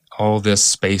lands, Right. All this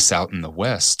space out in the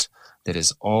West that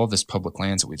is all this public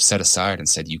lands that we've set aside and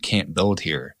said, you can't build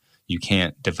here. You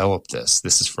can't develop this.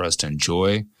 This is for us to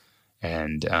enjoy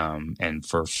and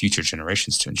for future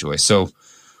generations to enjoy. So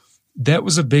that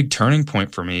was a big turning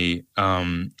point for me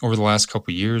over the last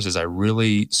couple of years, as I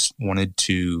really wanted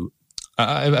to.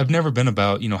 I've never been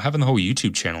about having the whole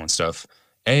YouTube channel and stuff.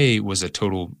 Was a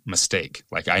total mistake.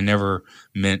 Like, I never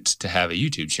meant to have a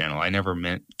YouTube channel. I never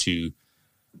meant to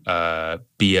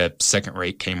be a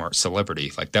second-rate Kmart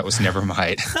celebrity. Like, that was never my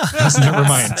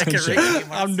intention.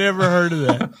 I've never heard of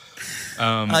that.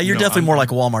 You're definitely more like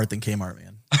Walmart than Kmart,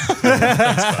 man. Thanks,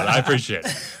 bud. I appreciate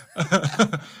it.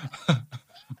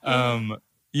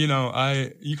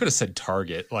 You could have said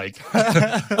Target. Like,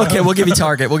 okay, we'll give you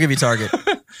Target.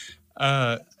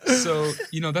 So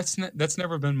that's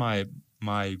never been my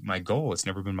goal. It's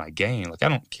never been my gain. Like, I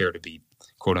don't care to be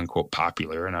quote unquote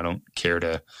popular, and I don't care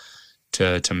to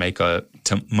make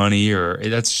money, or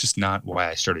that's just not why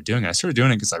I started doing it. I started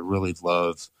doing it because I really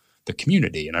love the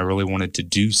community, and I really wanted to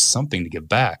do something to give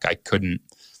back.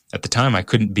 At the time, I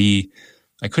couldn't be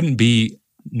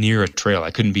near a trail.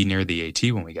 I couldn't be near the AT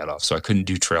when we got off, so I couldn't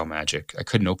do trail magic. I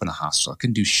couldn't open a hostel. I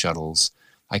couldn't do shuttles.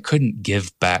 I couldn't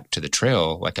give back to the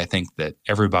trail. Like, I think that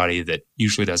everybody that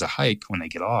usually does a hike, when they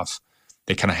get off,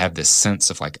 they kind of have this sense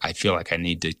of like, I feel like I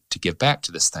need to give back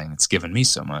to this thing. It's given me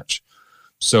so much.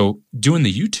 So doing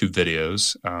the YouTube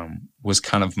videos was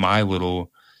kind of my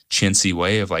little chintzy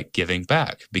way of like giving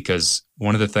back, because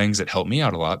one of the things that helped me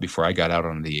out a lot before I got out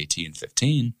on the AT in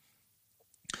 15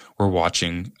 were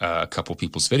watching a couple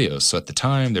people's videos. So at the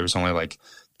time, there was only like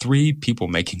 3 people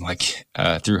making like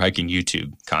through hiking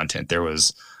YouTube content. There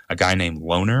was a guy named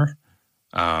Loner,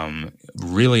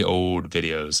 really old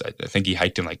videos. I think he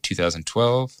hiked in like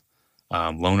 2012.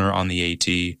 Loner on the AT.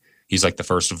 He's like the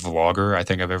first vlogger I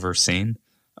think I've ever seen.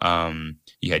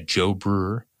 You had Joe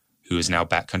Brewer, who is now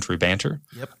Backcountry Banter.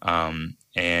 Yep.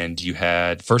 And you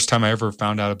had, first time I ever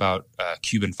found out about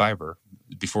Cuban fiber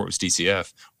before it was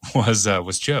DCF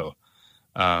was Joe.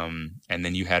 And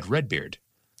then you had Redbeard.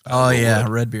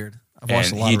 Redbeard. I've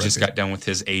watched a lot and he of just Redbeard. got done with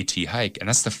his AT hike. And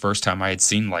that's the first time I had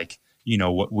seen like,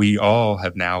 what we all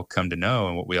have now come to know,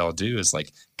 and what we all do is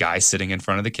like guys sitting in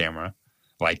front of the camera,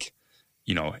 like,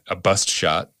 a bust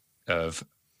shot of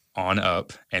on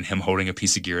up and him holding a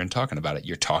piece of gear and talking about it.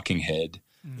 Your talking head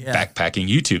backpacking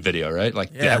YouTube video, right?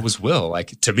 Like that was Will.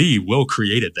 Like, to me, Will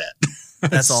created that.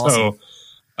 That's awesome.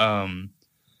 So,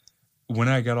 when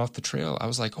I got off the trail, I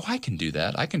was like, I can do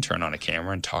that. I can turn on a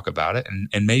camera and talk about it.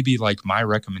 And maybe like my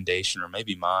recommendation, or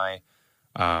maybe my,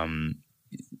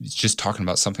 just talking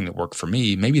about something that worked for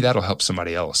me, maybe that'll help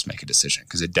somebody else make a decision,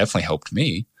 because it definitely helped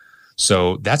me.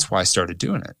 So that's why I started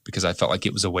doing it, because I felt like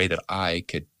it was a way that I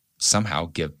could somehow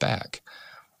give back.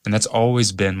 And that's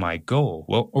always been my goal.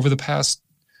 Well, over the past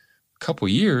couple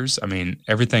years, I mean,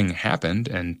 everything happened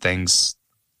and things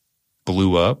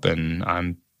blew up, and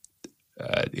I'm,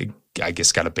 I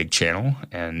guess, got a big channel,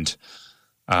 and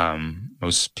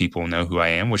most people know who I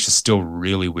am, which is still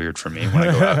really weird for me when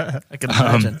I go out. I can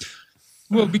imagine.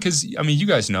 Well, because I mean, you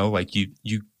guys know, like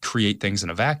you create things in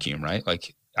a vacuum, right?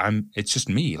 Like it's just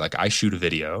me. Like, I shoot a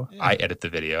video, I edit the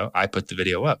video, I put the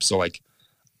video up. So like,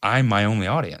 I'm my only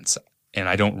audience, and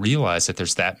I don't realize that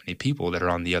there's that many people that are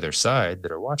on the other side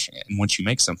that are watching it. And once you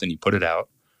make something, you put it out,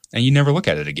 and you never look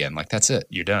at it again. Like, that's it,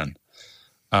 you're done.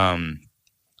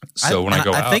 So when I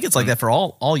go out, I think it's like that for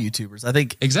all YouTubers. I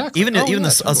think exactly. Even totally.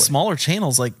 smaller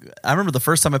channels. Like, I remember the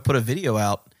first time I put a video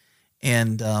out,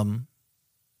 and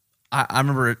I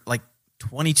remember like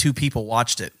 22 people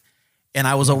watched it, and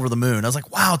I was over the moon. I was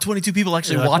like, "Wow, 22 people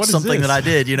actually watched something that I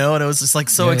did," and I was just like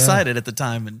so excited at the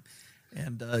time.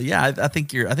 And I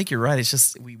think you're right. It's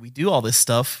just we do all this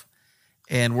stuff,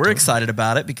 and we're excited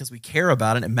about it because we care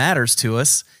about it. It matters to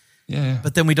us. Yeah.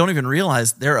 But then we don't even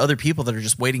realize there are other people that are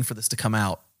just waiting for this to come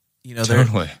out.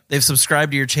 They've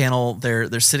subscribed to your channel.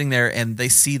 They're sitting there and they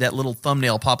see that little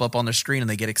thumbnail pop up on their screen and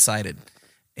they get excited.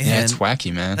 And yeah, it's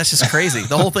wacky, man. That's just crazy.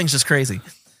 The whole thing's just crazy.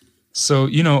 So,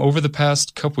 over the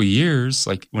past couple of years,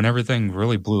 like when everything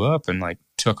really blew up and like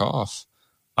took off,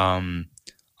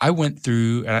 I went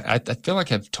through, and I feel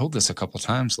like I've told this a couple of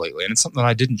times lately, and it's something that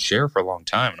I didn't share for a long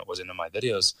time, and it wasn't in my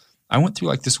videos. I went through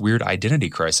like this weird identity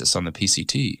crisis on the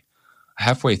PCT.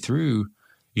 Halfway through,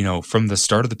 from the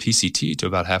start of the PCT to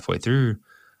about halfway through,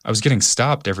 I was getting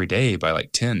stopped every day by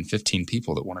like 10, 15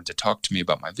 people that wanted to talk to me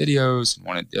about my videos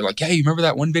and they're like, hey, you remember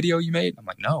that one video you made? I'm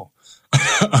like, no.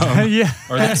 Yeah.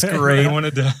 Or that's great. They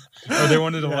wanted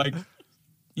to like,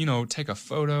 take a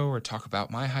photo or talk about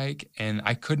my hike. And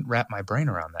I couldn't wrap my brain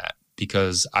around that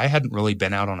because I hadn't really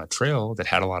been out on a trail that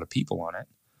had a lot of people on it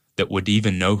that would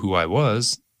even know who I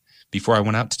was before I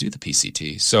went out to do the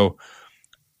PCT. So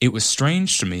it was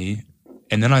strange to me.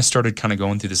 And then I started kind of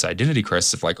going through this identity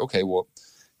crisis of like, okay, well,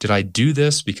 did I do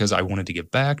this because I wanted to give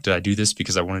back? Did I do this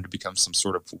because I wanted to become some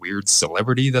sort of weird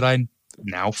celebrity that I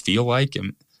now feel like?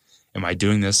 Am I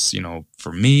doing this,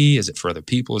 for me? Is it for other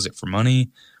people? Is it for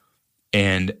money?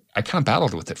 And I kind of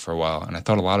battled with it for a while, and I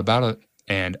thought a lot about it.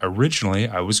 And originally,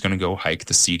 I was going to go hike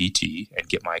the CDT and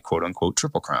get my quote-unquote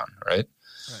Triple Crown, right?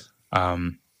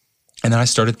 And then I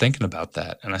started thinking about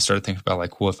that, and I started thinking about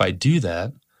like, well, if I do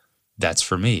that, that's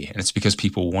for me. And it's because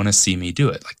people want to see me do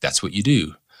it. Like, that's what you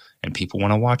do. And people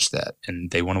want to watch that,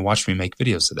 and they want to watch me make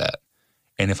videos of that.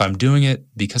 And if I'm doing it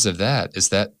because of that, is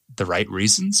that the right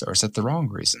reasons or is that the wrong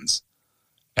reasons?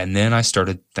 And then I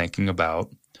started thinking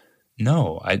about,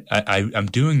 no, I'm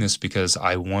doing this because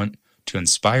I want to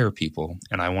inspire people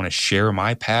and I want to share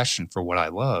my passion for what I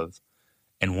love.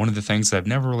 And one of the things that I've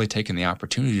never really taken the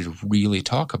opportunity to really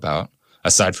talk about,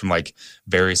 aside from like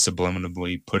very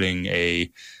subliminally putting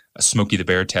a Smokey the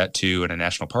Bear tattoo and a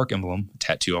national park emblem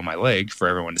tattoo on my leg for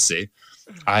everyone to see.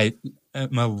 I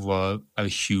am a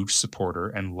huge supporter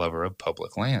and lover of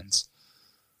public lands.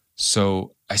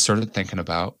 So I started thinking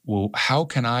about, well, how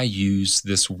can I use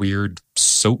this weird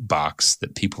soapbox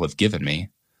that people have given me?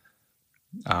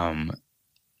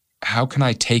 How can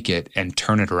I take it and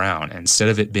turn it around? And instead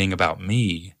of it being about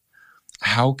me,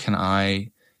 how can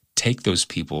I take those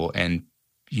people and,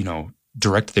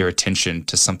 direct their attention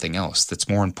to something else that's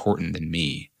more important than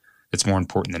me, that's more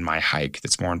important than my hike,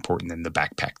 that's more important than the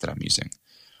backpack that I'm using?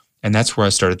 And that's where I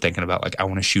started thinking about, like, I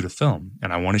want to shoot a film,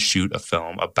 and I want to shoot a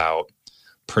film about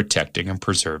protecting and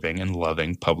preserving and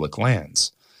loving public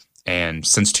lands. And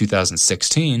since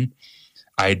 2016,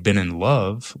 I had been in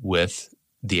love with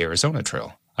the Arizona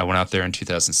Trail. I went out there in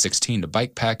 2016 to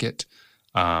bike pack it.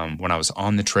 When I was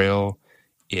on the trail,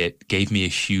 it gave me a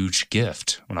huge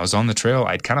gift. When I was on the trail,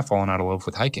 I'd kind of fallen out of love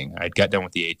with hiking. I'd got done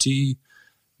with the AT,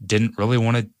 didn't really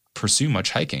want to pursue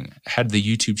much hiking. Had the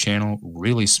YouTube channel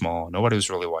really small. Nobody was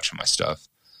really watching my stuff.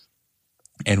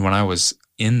 And when I was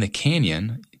in the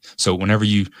canyon, so whenever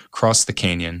you cross the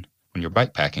canyon, when you're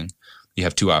bike packing, you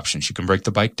have two options. You can break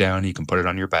the bike down, you can put it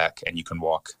on your back, and you can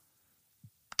walk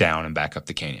down and back up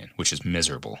the canyon, which is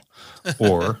miserable.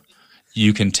 Or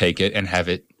you can take it and have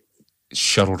it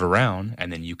shuttled around,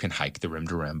 and then you can hike the rim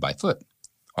to rim by foot.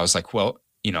 I was like, well,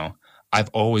 I've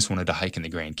always wanted to hike in the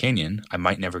Grand Canyon. I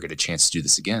might never get a chance to do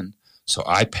this again. So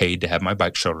I paid to have my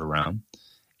bike shuttled around,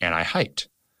 and I hiked.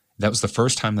 That was the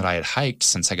first time that I had hiked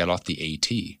since I got off the AT,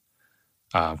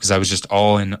 because I was just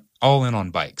all in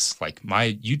on bikes. Like,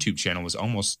 my YouTube channel was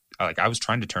almost like I was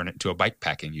trying to turn it into a bike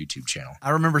packing YouTube channel. I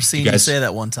remember seeing you say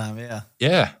that one time.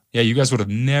 Yeah. You guys would have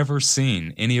never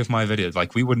seen any of my videos.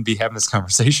 Like, we wouldn't be having this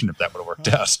conversation if that would have worked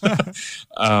out.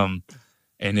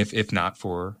 And if not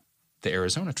for the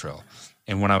Arizona Trail.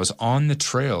 And when I was on the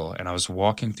trail and I was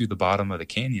walking through the bottom of the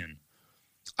canyon,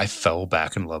 I fell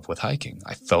back in love with hiking.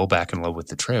 I fell back in love with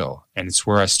the trail. And it's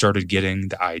where I started getting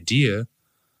the idea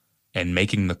and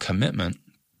making the commitment.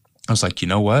 I was like, you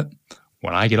know what?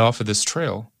 When I get off of this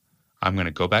trail, I'm going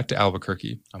to go back to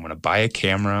Albuquerque. I'm going to buy a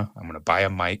camera. I'm going to buy a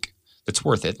mic that's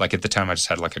worth it. Like, at the time, I just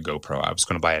had like a GoPro. I was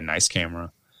going to buy a nice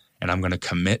camera, and I'm going to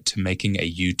commit to making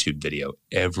a YouTube video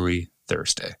every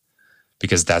Thursday,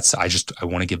 because I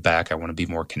want to give back. I want to be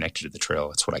more connected to the trail.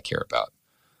 That's what I care about.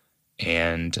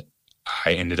 And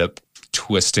I ended up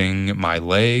twisting my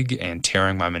leg and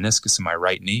tearing my meniscus in my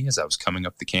right knee as I was coming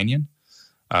up the canyon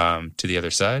to the other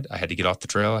side. I had to get off the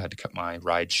trail. I had to cut my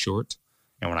ride short.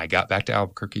 And when I got back to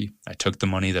Albuquerque, I took the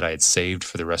money that I had saved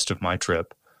for the rest of my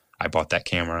trip. I bought that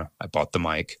camera. I bought the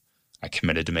mic. I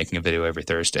committed to making a video every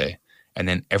Thursday. And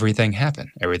then everything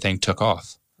happened. Everything took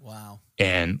off. Wow.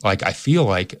 And like, I feel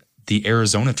like the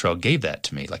Arizona Trail gave that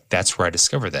to me. Like, that's where I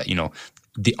discovered that.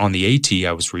 On the AT,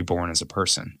 I was reborn as a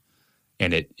person.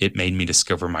 And it made me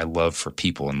discover my love for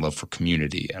people and love for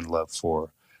community and love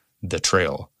for the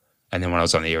trail. And then when I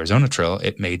was on the Arizona Trail,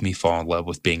 it made me fall in love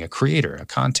with being a creator, a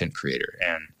content creator,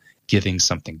 and giving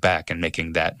something back and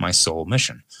making that my sole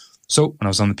mission. So when I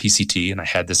was on the PCT and I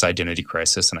had this identity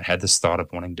crisis and I had this thought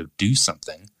of wanting to do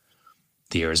something,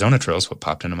 the Arizona Trail is what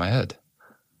popped into my head.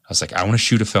 I was like, I want to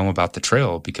shoot a film about the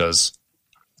trail because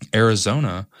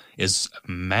Arizona is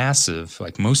massive.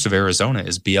 Like most of Arizona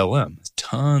is BLM. There's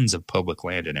tons of public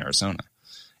land in Arizona.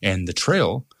 And the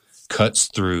trail cuts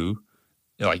through,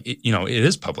 it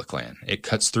is public land. It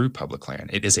cuts through public land.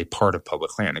 It is a part of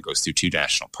public land. It goes through 2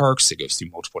 national parks. It goes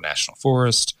through multiple national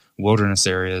forests, wilderness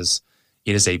areas.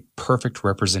 It is a perfect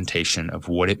representation of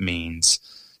what it means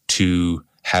to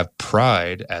have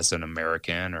pride as an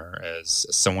American or as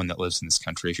someone that lives in this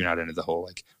country, if you're not into the whole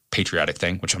like patriotic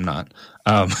thing, which I'm not,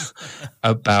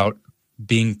 about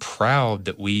being proud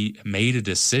that we made a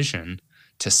decision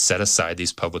to set aside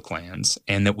these public lands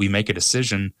and that we make a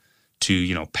decision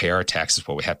to, pay our taxes.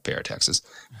 Well, we have to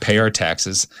pay our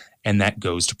taxes, and that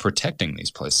goes to protecting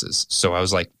these places. So I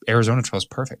was like, Arizona Trail is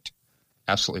perfect.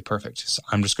 Absolutely perfect. So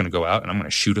I'm just going to go out and I'm going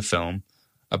to shoot a film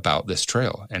about this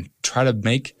trail and try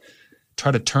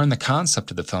to turn the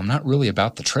concept of the film, not really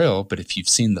about the trail, but if you've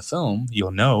seen the film,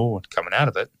 you'll know coming out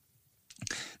of it,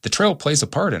 the trail plays a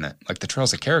part in it. Like the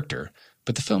trail's a character,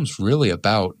 but the film's really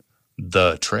about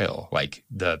the trail, like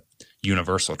the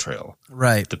universal trail,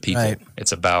 right? The people. Right.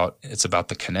 It's about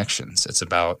the connections. It's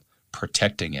about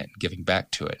protecting it, giving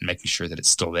back to it, and making sure that it's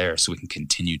still there so we can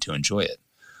continue to enjoy it.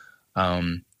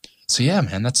 So yeah,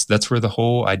 man, that's where the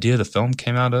whole idea of the film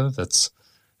came out of. That's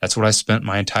what I spent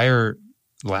my entire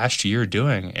last year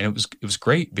doing, and it was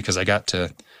great because I got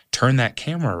to turn that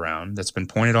camera around that's been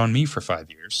pointed on me for 5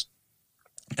 years,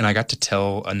 and I got to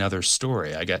tell another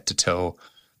story. I got to tell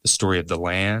the story of the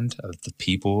land, of the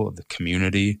people, of the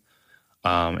community,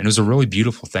 and it was a really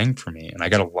beautiful thing for me, and I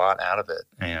got a lot out of it,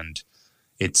 and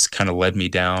it's kind of led me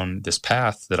down this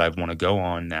path that I want to go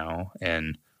on now,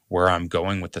 and where I'm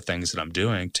going with the things that I'm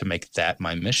doing to make that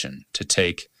my mission. To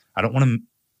take, it's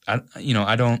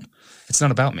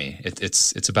not about me.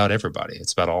 It's about everybody.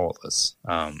 It's about all of us.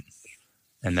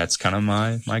 And that's kind of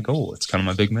my goal. It's kind of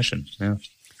my big mission. Yeah.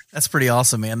 That's pretty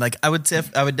awesome, man. Like I would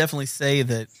definitely say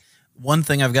that one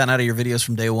thing I've gotten out of your videos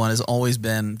from day one has always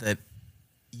been that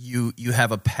you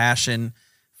have a passion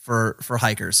for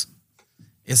hikers.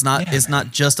 It's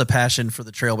not just a passion for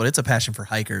the trail, but it's a passion for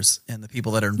hikers and the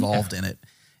people that are involved in it.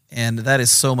 And that is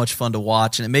so much fun to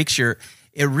watch. And it makes it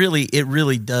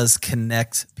really does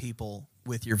connect people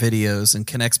with your videos and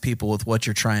connects people with what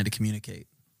you're trying to communicate.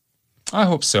 I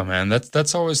hope so, man.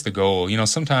 That's always the goal.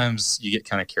 Sometimes you get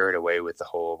kind of carried away with the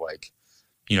whole,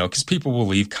 because people will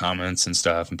leave comments and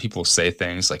stuff and people will say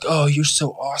things like, oh, you're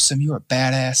so awesome. You're a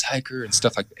badass hiker and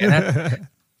stuff like that. And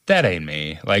that ain't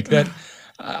me. Like that.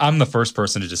 I'm the first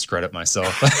person to discredit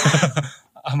myself.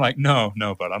 I'm like, no,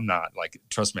 but I'm not. Like,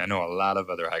 trust me, I know a lot of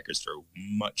other hikers that are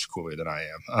much cooler than I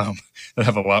am, that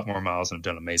have a lot more miles and have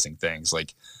done amazing things.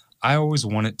 Like, I always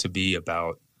want it to be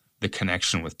about the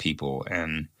connection with people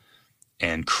and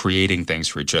creating things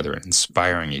for each other and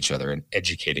inspiring each other and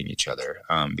educating each other.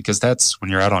 Because that's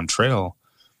when you're out on trail,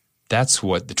 that's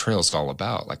what the trail is all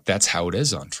about. Like, that's how it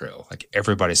is on trail. Like,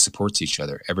 everybody supports each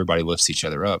other. Everybody lifts each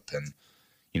other up. And,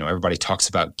 everybody talks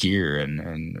about gear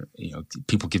and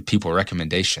people give people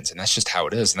recommendations, and that's just how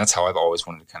it is. And that's how I've always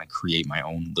wanted to kind of create my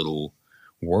own little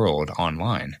world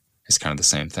online. It's kind of the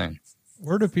same thing.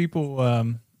 Where do people,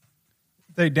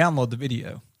 they download the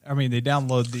video? I mean, they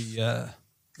download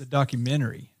the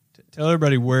documentary. Tell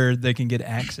everybody where they can get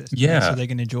access to it so they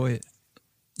can enjoy it.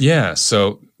 Yeah.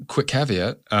 So quick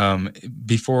caveat.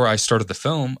 Before I started the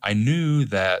film, I knew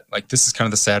that this is kind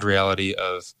of the sad reality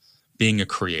of being a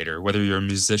creator, whether you're a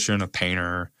musician, a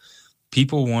painter,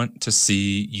 people want to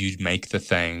see you make the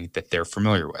thing that they're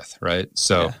familiar with, right?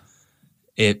 So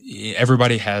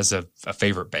everybody has a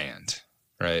favorite band,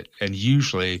 right? And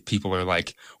usually people are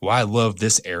like, well, I love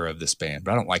this era of this band,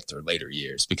 but I don't like their later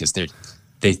years because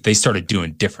they started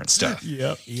doing different stuff.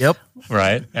 Yep.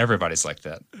 Right? Everybody's like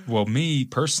that. Well, me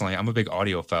personally, I'm a big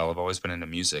audiophile. I've always been into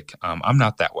music. I'm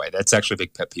not that way. That's actually a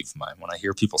big pet peeve of mine. When I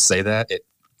hear people say that, it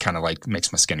kind of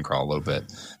makes my skin crawl a little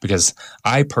bit, because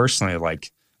I personally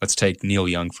let's take Neil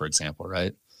Young, for example,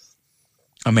 right?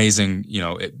 Amazing,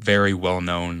 very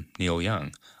well-known Neil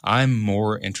Young. I'm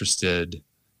more interested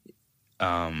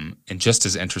and just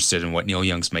as interested in what Neil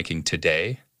Young's making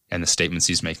today and the statements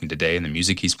he's making today and the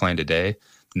music he's playing today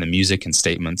than the music and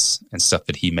statements and stuff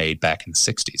that he made back in the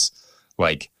 60s.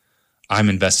 I'm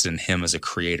invested in him as a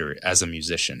creator, as a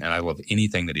musician, and I love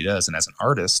anything that he does. And as an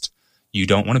artist, you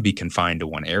don't want to be confined to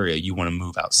one area. You want to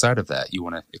move outside of that. You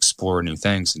want to explore new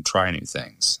things and try new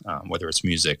things, whether it's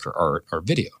music or art or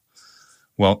video.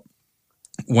 Well,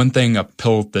 one thing, a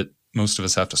pill that most of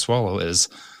us have to swallow is,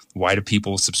 why do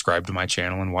people subscribe to my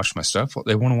channel and watch my stuff? Well,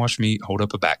 they want to watch me hold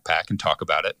up a backpack and talk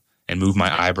about it and move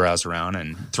my eyebrows around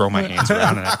and throw my hands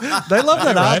around. And They love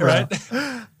that eyebrow.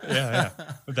 right? Yeah.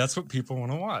 That's what people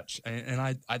want to watch. And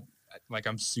I like,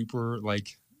 I'm super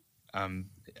like,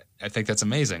 I think that's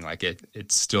amazing. Like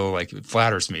it's still like, it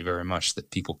flatters me very much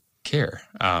that people care.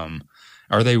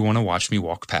 Or they want to watch me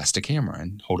walk past a camera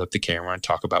and hold up the camera and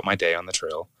talk about my day on the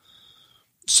trail.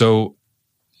 So,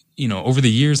 over the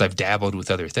years, I've dabbled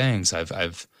with other things.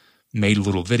 I've made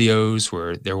little videos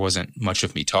where there wasn't much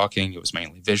of me talking. It was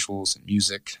mainly visuals and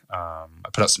music. I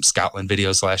put out some Scotland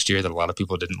videos last year that a lot of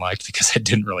people didn't like because I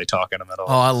didn't really talk in them at all.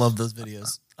 Oh, I love those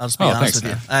videos. I'll just be honest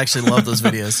with you. I actually love those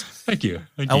videos. Thank you.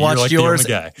 I watched yours.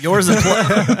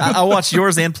 I watched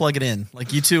yours and Plug It In.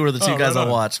 Like, you two were the two guys I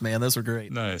watched, man. Those were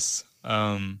great. Nice.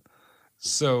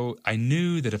 So I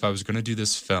knew that if I was going to do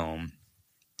this film,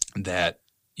 that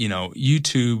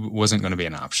YouTube wasn't going to be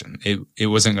an option. It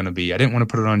wasn't going to be. I didn't want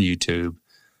to put it on YouTube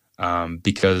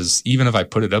because even if I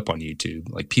put it up on YouTube,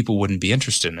 like, people wouldn't be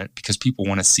interested in it because people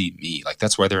want to see me. Like,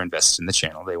 that's why they're invested in the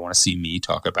channel. They want to see me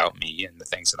talk about me and the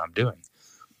things that I'm doing.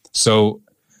 So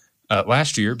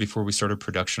last year, before we started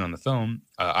production on the film,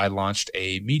 I launched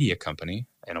a media company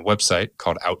and a website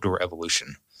called Outdoor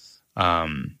Evolution,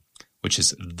 which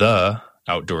is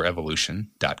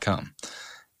theoutdoorevolution.com.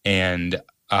 And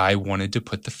I wanted to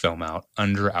put the film out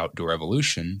under Outdoor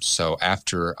Evolution. So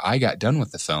after I got done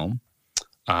with the film,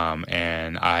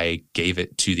 and I gave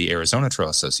it to the Arizona Trail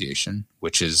Association,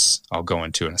 which is, I'll go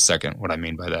into in a second what I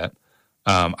mean by that.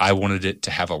 I wanted it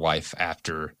to have a life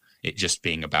after it just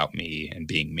being about me and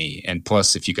being me. And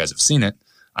plus, if you guys have seen it,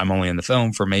 I'm only in the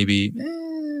film for maybe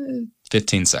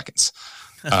 15 seconds.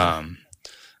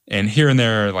 And here and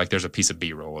there, like, there's a piece of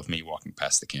B-roll of me walking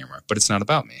past the camera, but it's not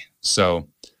about me. So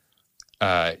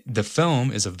the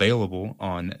film is available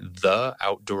on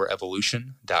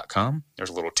theoutdoorevolution.com.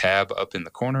 There's a little tab up in the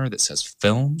corner that says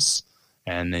films,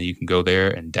 and then you can go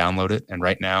there and download it. And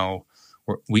right now,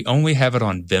 we only have it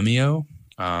on Vimeo.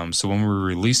 So when we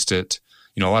released it,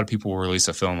 a lot of people will release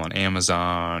a film on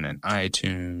Amazon and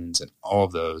iTunes and all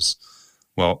of those.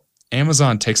 Well,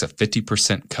 Amazon takes a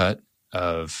 50% cut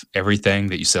of everything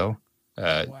that you sell.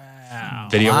 Wow.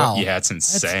 Video. Wow. Yeah, it's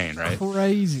insane, That's right?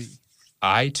 Crazy.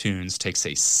 iTunes takes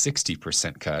a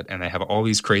 60% cut, and they have all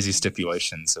these crazy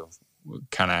stipulations of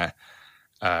kind of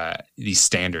these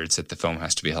standards that the film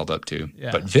has to be held up to. Yeah.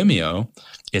 But Vimeo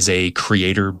is a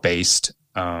creator-based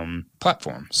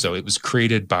platform. So it was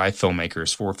created by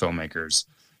filmmakers for filmmakers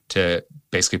to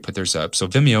basically put theirs up. So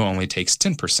Vimeo only takes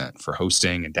 10% for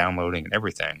hosting and downloading and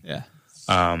everything. Yeah.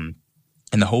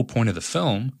 And the whole point of the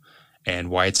film, and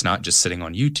why it's not just sitting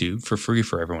on YouTube for free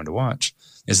for everyone to watch,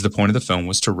 is the point of the film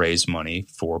was to raise money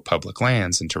for public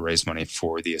lands and to raise money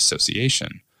for the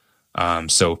association.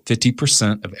 So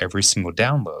 50% of every single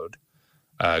download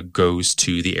goes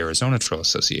to the Arizona Trail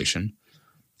Association.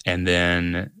 And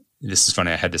then, this is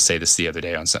funny, I had to say this the other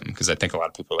day on something because I think a lot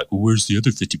of people are like, well, where's the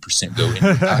other 50% go in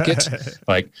your pocket?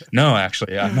 Like, no,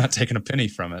 actually, I'm not taking a penny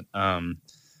from it.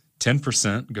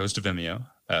 10% goes to Vimeo.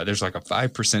 There's like a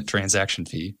 5% transaction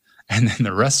fee. And then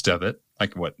the rest of it,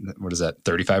 like what is that,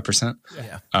 35%?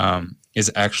 Yeah.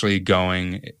 Is actually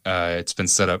going, it's been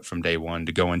set up from day one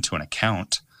to go into an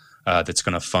account that's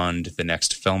going to fund the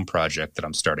next film project that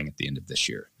I'm starting at the end of this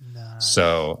year. Nice.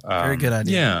 So very good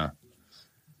idea.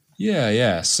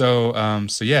 Yeah. So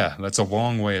yeah, that's a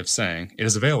long way of saying it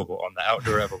is available on the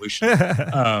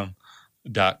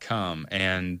OutdoorEvolution.com.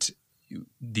 And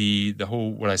the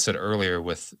whole, what I said earlier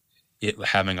with it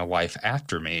having a life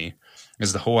after me,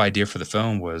 is the whole idea for the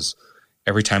film was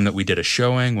every time that we did a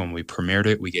showing, when we premiered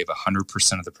it, we gave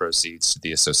 100% of the proceeds to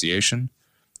the association.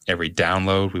 Every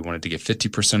download, we wanted to give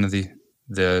 50% of the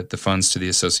funds to the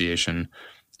association.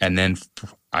 And then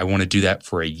I want to do that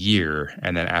for a year.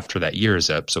 And then after that year is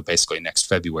up, so basically next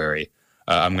February,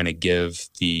 I'm going to give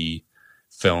the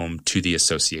film to the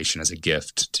association as a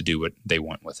gift to do what they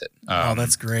want with it. Oh,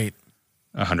 that's great.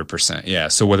 100%. Yeah.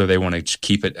 So whether they want to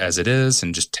keep it as it is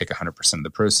and just take 100% of the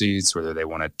proceeds, whether they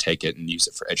want to take it and use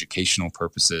it for educational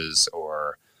purposes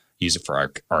or use it for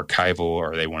archival,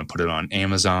 or they want to put it on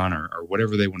Amazon or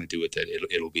whatever they want to do with it,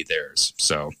 it'll be theirs.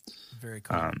 So very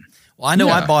cool. Well, I know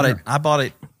I bought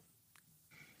it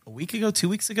a week ago, 2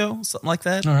 weeks ago, something like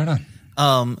that. All right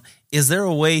on. Is there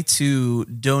a way to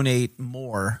donate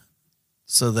more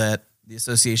so that the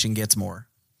association gets more?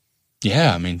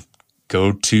 Yeah. I mean,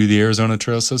 go to the Arizona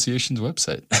Trail Association's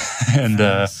website and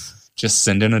just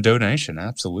send in a donation.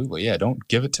 Absolutely. Yeah. Don't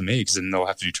give it to me because then they'll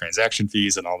have to do transaction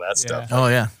fees and all that stuff. Oh,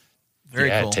 yeah. Very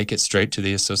cool. Take it straight to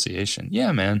the association.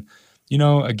 Yeah, man.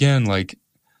 Again, like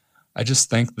I just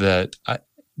think that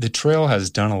the trail has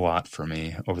done a lot for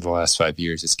me over the last 5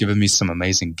 years. It's given me some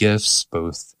amazing gifts,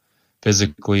 both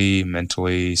physically,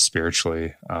 mentally,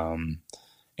 spiritually. And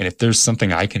if there's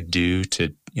something I can do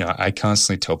to, I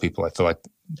constantly tell people I feel like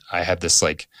I have this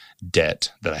like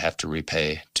debt that I have to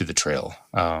repay to the trail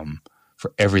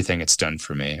for everything it's done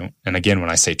for me. And again, when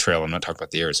I say trail, I'm not talking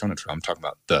about the Arizona Trail. I'm talking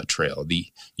about the trail, the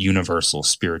universal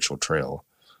spiritual trail,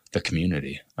 the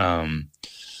community.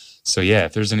 So yeah,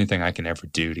 if there's anything I can ever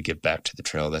do to give back to the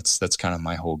trail, that's kind of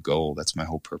my whole goal. That's my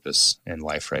whole purpose in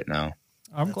life right now.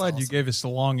 I'm glad you gave us the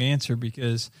long answer,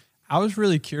 because I was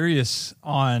really curious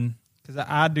because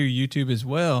I do YouTube as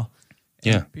well.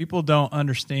 Yeah. People don't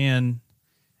understand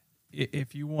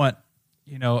if you want,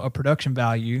 a production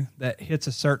value that hits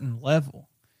a certain level,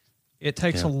 it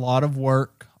takes a lot of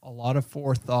work, a lot of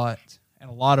forethought, and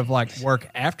a lot of like work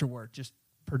afterward, just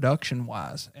production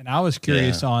wise. And I was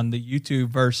curious on the YouTube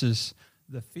versus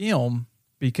the film,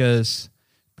 because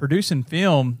producing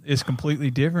film is completely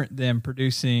different than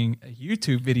producing a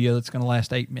YouTube video that's going to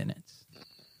last 8 minutes.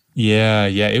 Yeah.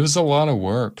 It was a lot of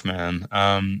work, man.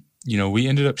 We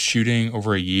ended up shooting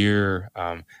over a year.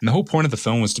 And the whole point of the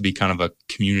film was to be kind of a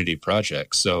community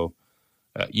project. So,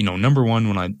 number one,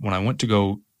 when I went to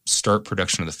go start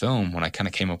production of the film, when I kind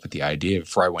of came up with the idea,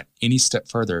 before I went any step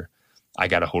further, I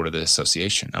got a hold of the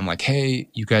association. I'm like, hey,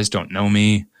 you guys don't know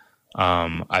me.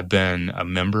 I've been a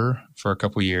member for a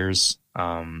couple years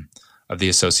of the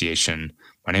association.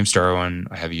 My name's Darwin.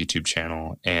 I have a YouTube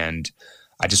channel, and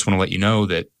I just want to let you know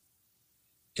that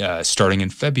starting in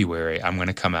February, I'm going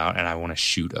to come out and I want to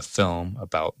shoot a film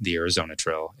about the Arizona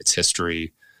Trail, its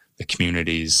history, the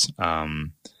communities,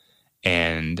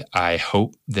 and I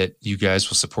hope that you guys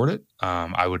will support it.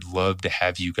 I would love to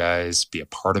have you guys be a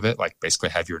part of it, like basically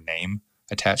have your name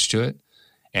attached to it.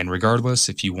 And regardless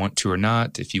if you want to or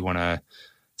not, if you want to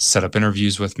set up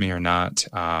interviews with me or not,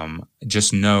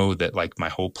 just know that like my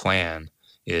whole plan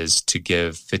is to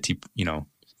give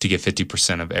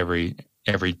 50% of every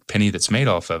penny that's made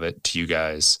off of it to you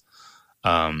guys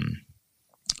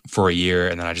for a year.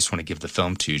 And then I just want to give the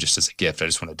film to you just as a gift. I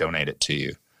just want to donate it to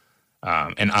you.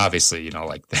 And obviously,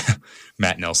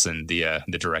 Matt Nelson, the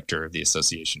director of the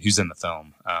association, who's in the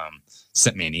film,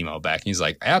 sent me an email back, and he's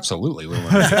like, absolutely.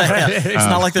 It's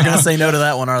not like they're going to say no to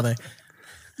that one, are they?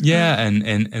 Yeah.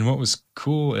 And what was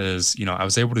cool is, I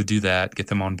was able to do that, get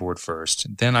them on board first.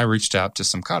 Then I reached out to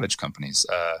some cottage companies,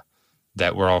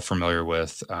 that we're all familiar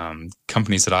with,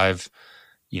 companies that I've,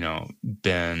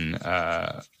 been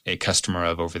a customer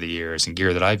of over the years, and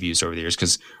gear that I've used over the years.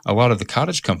 Because a lot of the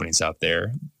cottage companies out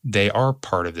there, they are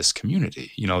part of this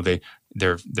community.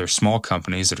 They're small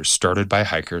companies that are started by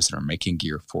hikers that are making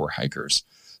gear for hikers.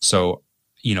 So,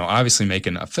 obviously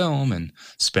making a film and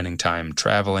spending time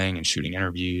traveling and shooting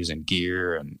interviews and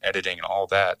gear and editing and all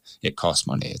that, it costs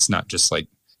money. It's not just like,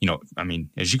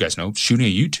 as you guys know, shooting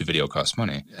a YouTube video costs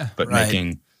money, but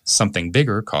making something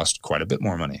bigger costs quite a bit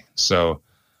more money. So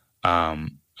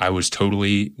I was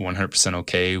totally 100%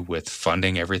 okay with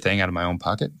funding everything out of my own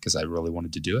pocket because I really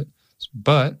wanted to do it.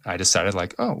 But I decided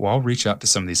I'll reach out to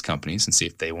some of these companies and see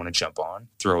if they want to jump on,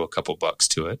 throw a couple bucks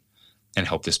to it, and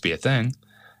help this be a thing.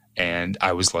 And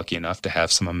I was lucky enough to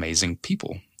have some amazing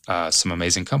people, some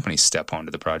amazing companies step onto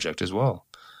the project as well,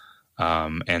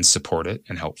 and support it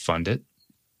and help fund it.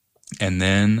 And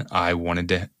then I wanted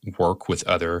to work with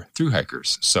other thru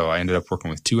hikers. So I ended up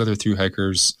working with 2 other thru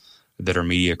hikers that are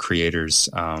media creators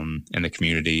in the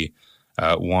community.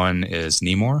 One is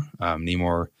Nemor.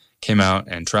 Nemor came out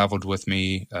and traveled with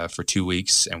me for 2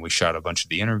 weeks, and we shot a bunch of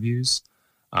the interviews.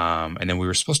 And then we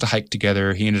were supposed to hike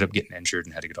together. He ended up getting injured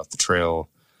and had to get off the trail.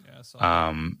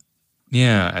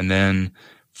 And then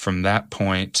from that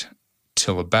point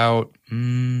till about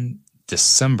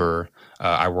December,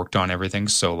 I worked on everything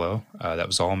solo. That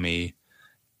was all me,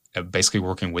 basically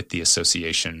working with the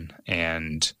association.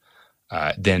 And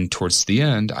then towards the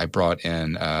end, I brought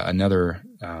in another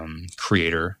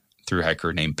creator, thru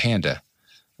hiker named Panda,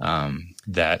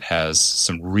 that has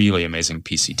some really amazing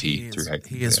PCT thru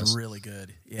hiking. He is really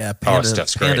good. Yeah, Panda,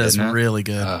 stuff's great. Panda is really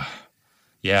good.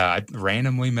 I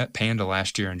randomly met Panda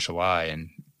last year in July and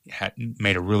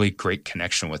made a really great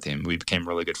connection with him. We became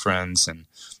really good friends, and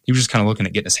he was just kind of looking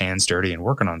at getting his hands dirty and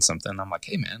working on something. I'm like,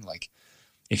 hey man,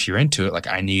 if you're into it,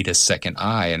 I need a second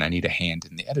eye and I need a hand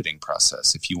in the editing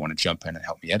process if you want to jump in and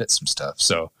help me edit some stuff.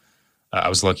 So I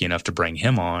was lucky enough to bring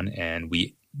him on, and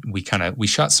we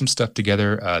shot some stuff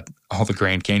together. All the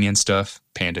Grand Canyon stuff,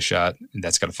 Panda shot, and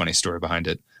that's got a funny story behind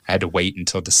it. I had to wait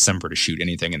until December to shoot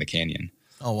anything in the canyon.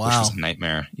 Oh, wow. Which was a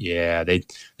nightmare. Yeah, they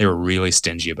were really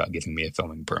stingy about giving me a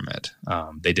filming permit.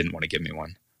 They didn't want to give me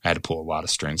one. I had to pull a lot of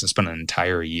strings. I spent an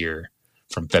entire year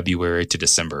from February to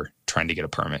December trying to get a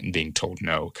permit and being told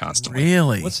no constantly.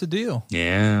 Really? What's the deal?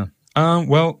 Yeah.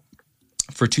 Well,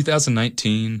 for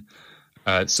 2019,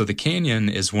 so the Canyon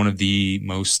is one of the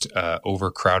most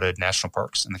overcrowded national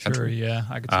parks in the country. Sure, yeah.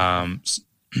 I could see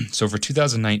So for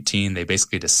 2019, they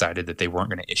basically decided that they weren't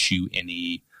going to issue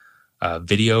any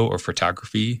video or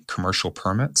photography commercial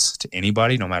permits to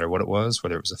anybody, no matter what it was,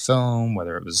 whether it was a film,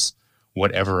 whether it was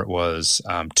whatever it was,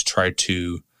 to try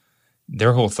to,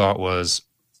 their whole thought was,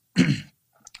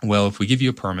 well, if we give you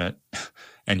a permit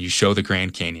and you show the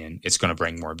Grand Canyon, it's going to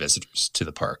bring more visitors to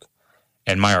the park.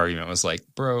 And my argument was like,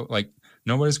 bro, like,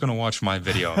 nobody's going to watch my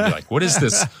video and be like, what is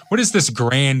this? What is this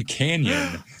Grand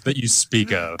Canyon that you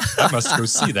speak of? I must go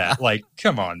see that. Like,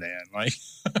 come on, man. Like,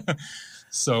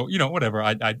 so, you know, whatever.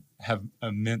 I have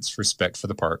immense respect for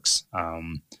the parks.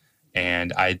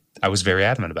 And I was very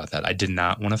adamant about that. I did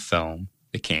not want to film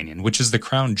the canyon, which is the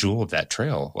crown jewel of that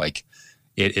trail. Like,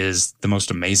 it is the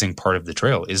most amazing part of the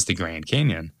trail is the Grand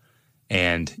Canyon.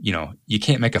 And, you know, you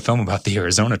can't make a film about the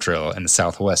Arizona Trail in the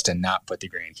Southwest and not put the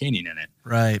Grand Canyon in it.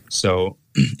 Right. So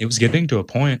it was getting to a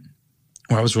point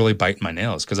where I was really biting my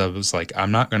nails because I was like,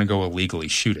 I'm not going to go illegally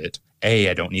shoot it. A,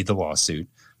 I don't need the lawsuit.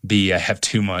 B, I have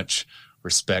too much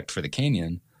respect for the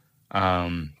canyon.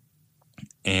 And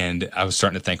I was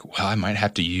starting to think, well, I might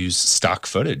have to use stock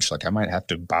footage. Like I might have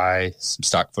to buy some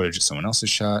stock footage that someone else has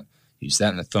shot, use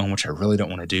that in the film, which I really don't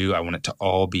want to do. I want it to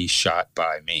all be shot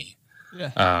by me.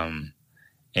 Yeah.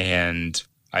 And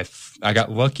I got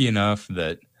lucky enough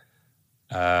that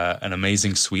an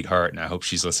amazing sweetheart, and I hope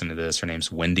she's listening to this. Her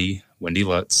name's Wendy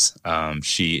Lutz.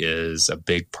 She is a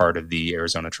big part of the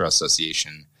Arizona Trail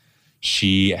Association.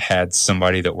 She had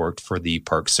somebody that worked for the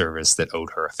Park Service that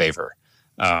owed her a favor.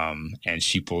 And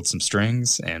she pulled some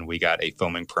strings, and we got a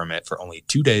filming permit for only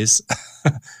 2 days.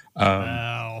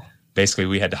 Wow. Basically,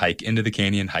 we had to hike into the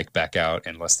canyon, hike back out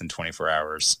in less than 24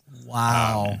 hours.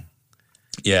 Wow.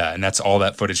 Yeah, and that's all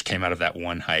that footage came out of that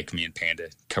one hike. Me and Panda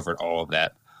covered all of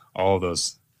that. All of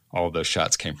those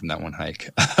shots came from that one hike.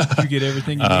 Did you get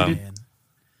everything you needed?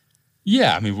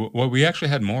 Yeah, I mean, we actually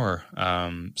had more.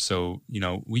 So, you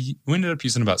know, we ended up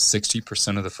using about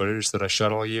 60% of the footage that I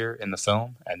shot all year in the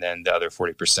film, and then the other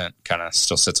 40% kind of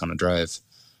still sits on a drive,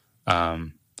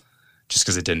 just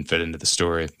because it didn't fit into the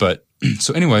story. But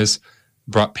so, anyways,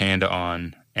 brought Panda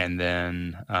on, and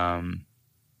then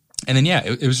yeah,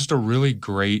 it was just a really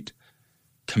great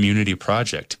community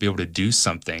project to be able to do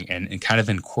something and kind of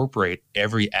incorporate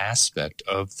every aspect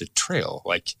of the trail,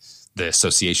 like the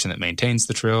association that maintains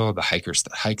the trail, the hikers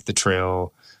that hike the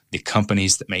trail, the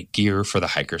companies that make gear for the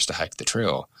hikers to hike the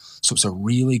trail. So it's a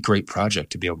really great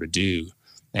project to be able to do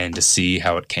and to see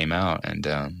how it came out. And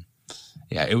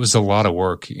yeah, it was a lot of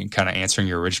work in kind of answering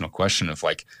your original question of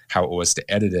like how it was to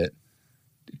edit it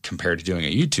compared to doing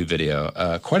a YouTube video.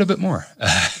 Quite a bit more.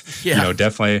 Yeah. You know,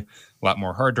 definitely a lot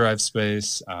more hard drive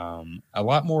space, a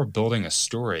lot more building a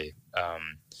story,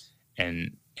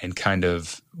 and kind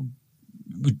of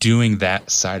doing that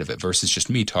side of it versus just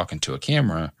me talking to a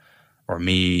camera or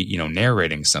me, you know,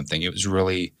 narrating something. It was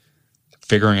really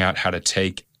figuring out how to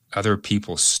take other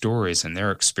people's stories and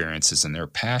their experiences and their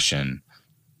passion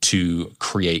to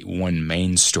create one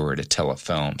main story to tell a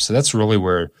film. So that's really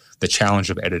where the challenge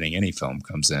of editing any film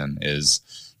comes in, is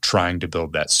trying to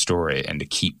build that story and to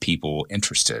keep people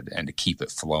interested and to keep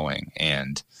it flowing.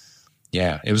 And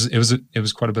yeah, it was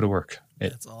quite a bit of work.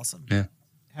 That's awesome. Yeah.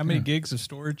 How many gigs of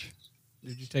storage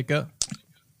did you take up?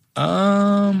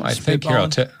 I think here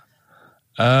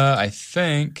I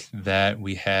think that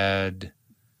we had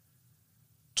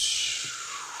 8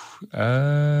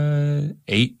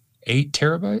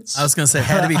 terabytes. I was going to say it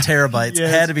had to be terabytes. Yes. It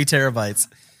had to be terabytes.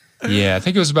 Yeah, I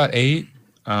think it was about 8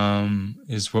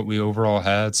 is what we overall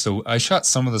had. So I shot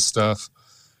some of the stuff.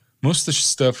 Most of the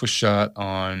stuff was shot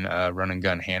on run and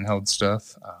gun handheld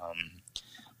stuff.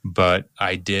 But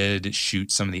I did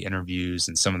shoot some of the interviews,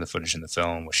 and some of the footage in the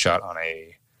film was shot on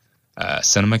a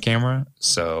cinema camera.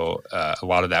 So a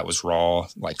lot of that was raw,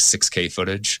 like 6K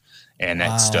footage. And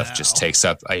that stuff just takes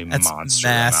up a monster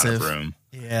amount of room.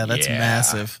 Yeah, that's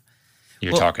massive.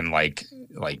 You're talking like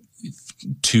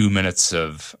 2 minutes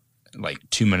of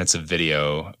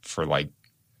video for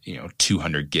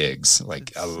 200 gigs,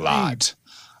 like a lot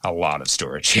of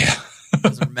storage. Yeah.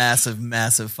 Those are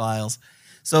massive files.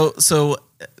 So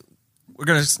we're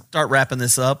going to start wrapping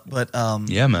this up, but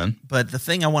yeah, man. But the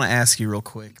thing I want to ask you real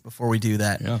quick before we do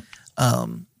that, yeah.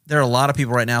 There are a lot of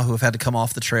people right now who have had to come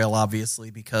off the trail, obviously,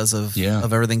 because of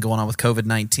everything going on with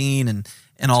COVID-19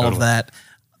 and all of that.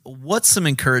 What's some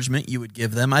encouragement you would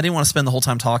give them? I didn't want to spend the whole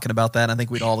time talking about that. I think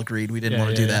we'd all agreed we didn't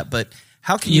want to do that. But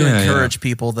how can you encourage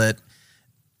people that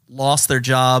lost their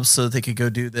jobs so that they could go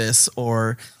do this,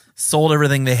 or sold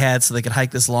everything they had so they could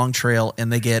hike this long trail,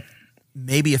 and they get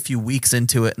maybe a few weeks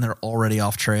into it and they're already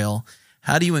off trail.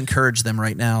 How do you encourage them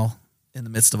right now in the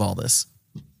midst of all this?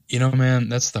 You know, man,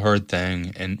 that's the hard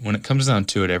thing. And when it comes down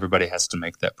to it, everybody has to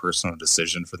make that personal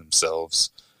decision for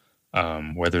themselves,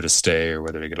 whether to stay or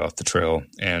whether to get off the trail.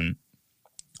 And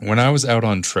when I was out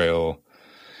on trail,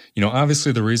 you know,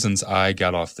 obviously the reasons I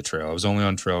got off the trail, I was only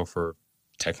on trail for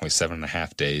technically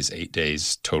 7.5 days, 8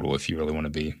 days total, if you really want to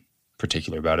be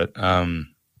particular about it. The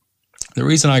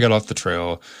reason I got off the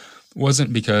trail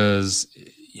wasn't because,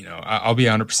 you know, I'll be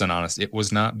 100% honest. It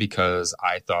was not because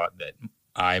I thought that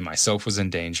I myself was in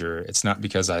danger. It's not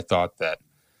because I thought that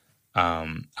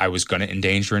I was going to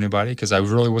endanger anybody, because I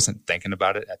really wasn't thinking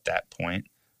about it at that point.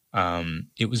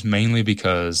 It was mainly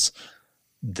because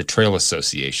the Trail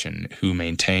Association, who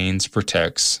maintains,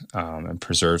 protects, and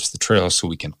preserves the trail so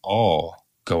we can all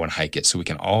go and hike it, so we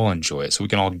can all enjoy it, so we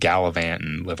can all gallivant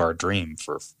and live our dream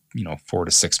for, you know, 4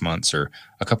 to 6 months or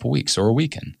a couple weeks or a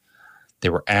weekend. They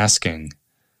were asking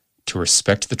to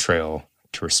respect the trail,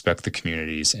 to respect the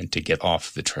communities, and to get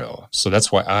off the trail. So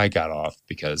that's why I got off,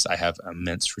 because I have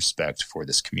immense respect for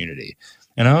this community.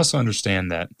 And I also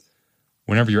understand that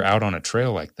whenever you're out on a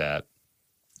trail like that,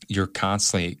 you're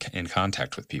constantly in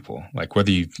contact with people. Like,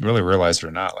 whether you really realize it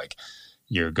or not, like,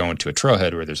 you're going to a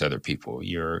trailhead where there's other people,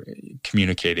 you're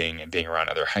communicating and being around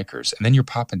other hikers. And then you're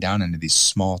popping down into these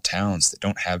small towns that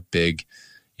don't have big,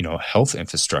 you know, health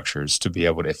infrastructures to be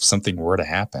able to, if something were to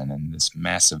happen and this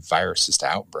massive virus is to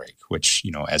outbreak, which,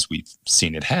 you know, as we've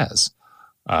seen, it has,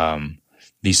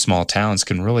 these small towns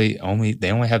can really only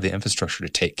have the infrastructure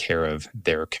to take care of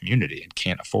their community, and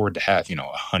can't afford to have, you know,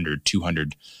 100,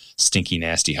 200 stinky,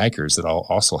 nasty hikers that all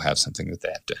also have something that they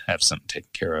have to have something taken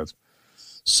care of.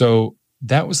 So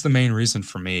that was the main reason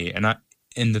for me.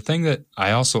 And the thing that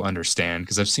I also understand,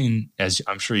 because I've seen, as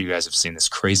I'm sure you guys have seen, this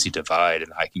crazy divide in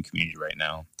the hiking community right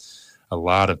now. A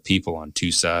lot of people on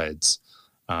two sides,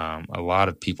 a lot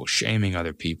of people shaming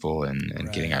other people and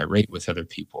right, getting irate with other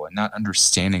people and not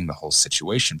understanding the whole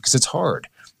situation, because it's hard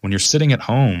when you're sitting at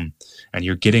home and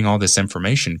you're getting all this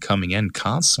information coming in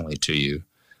constantly to you.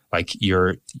 Like,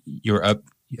 you're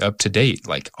up to date,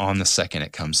 like, on the second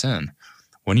it comes in.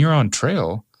 When you're on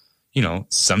trail, you know,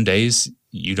 some days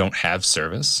you don't have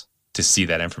service to see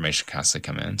that information constantly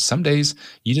come in. Some days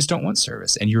you just don't want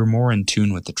service, and you're more in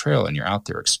tune with the trail, and you're out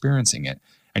there experiencing it,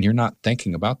 and you're not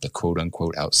thinking about the quote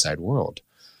unquote outside world.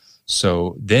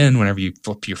 So then whenever you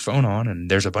flip your phone on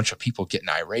and there's a bunch of people getting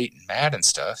irate and mad and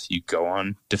stuff, you go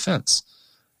on defense.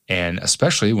 And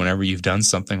especially whenever you've done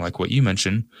something like what you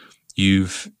mentioned,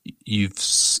 you've you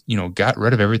know, got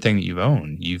rid of everything that you've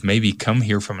owned. You've maybe come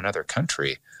here from another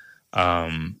country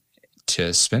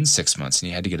to spend 6 months, and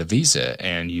you had to get a visa,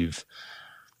 and you've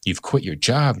quit your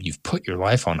job, and you've put your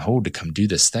life on hold to come do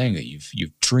this thing that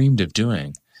you've dreamed of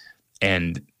doing.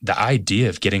 And the idea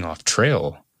of getting off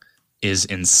trail is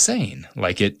insane.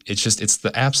 Like, it's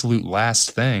the absolute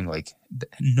last thing. Like,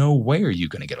 no way are you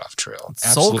going to get off trail.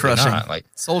 Soul crushing. Not. Like,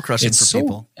 soul crushing for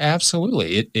people.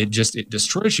 Absolutely. It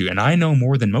destroys you. And I know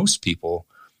more than most people.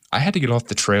 I had to get off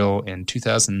the trail in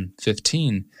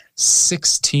 2015,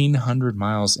 1,600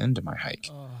 miles into my hike.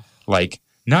 Oh. Like,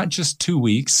 not just 2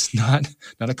 weeks, not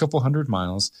a couple hundred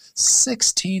miles,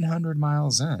 1,600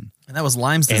 miles in. And that was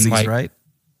Lyme's disease, like, right?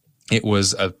 It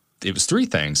was 3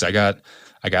 things. I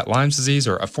got Lyme's disease,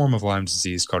 or a form of Lyme's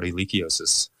disease called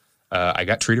ehrlichiosis. I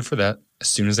got treated for that. As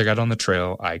soon as I got on the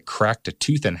trail, I cracked a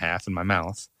tooth in half in my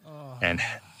mouth, and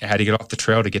I had to get off the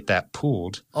trail to get that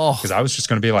pulled, because I was just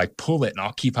going to be like, pull it and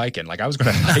I'll keep hiking. Like, I was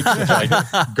going to hike with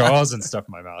like gauze and stuff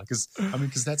in my mouth,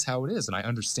 because that's how it is. And I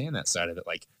understand that side of it.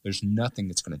 Like, there's nothing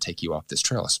that's going to take you off this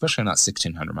trail, especially not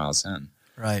 1,600 miles in.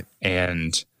 Right.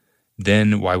 And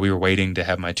then while we were waiting to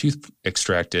have my tooth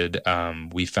extracted,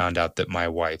 we found out that my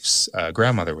wife's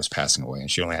grandmother was passing away, and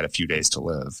she only had a few days to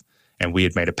live. And we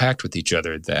had made a pact with each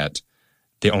other that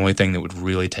the only thing that would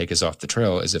really take us off the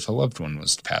trail is if a loved one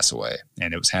was to pass away.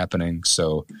 And it was happening.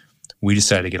 So we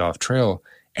decided to get off trail,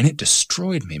 and it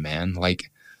destroyed me, man.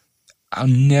 Like, I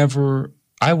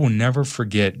will never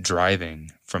forget driving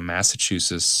from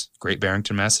Massachusetts, Great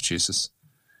Barrington, Massachusetts,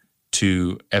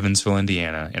 to Evansville,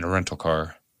 Indiana in a rental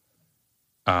car.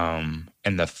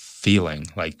 And the feeling,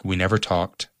 like, we never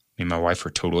talked. Me and my wife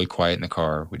were totally quiet in the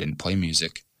car. We didn't play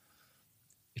music.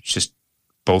 It's just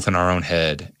both in our own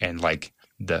head, and like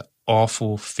the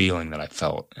awful feeling that I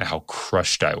felt, and how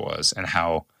crushed I was, and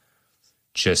how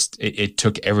just it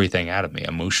took everything out of me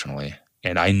emotionally.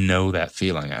 And I know that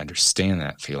feeling. I understand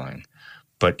that feeling.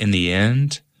 But in the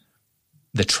end,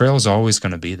 the trail is always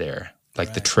going to be there.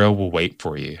 Like the trail will wait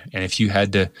for you. And if you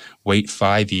had to wait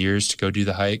 5 years to go do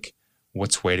the hike,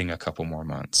 what's waiting a couple more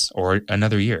months or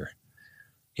another year?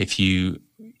 If you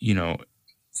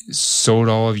sold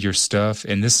all of your stuff,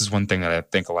 and this is one thing that I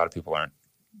think a lot of people aren't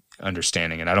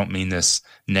understanding, and I don't mean this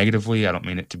negatively. I don't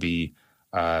mean it to be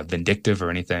vindictive or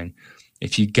anything.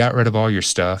 If you got rid of all your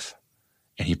stuff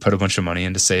and you put a bunch of money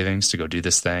into savings to go do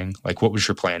this thing, like what was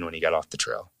your plan when you got off the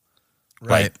trail?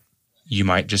 Right. Like, you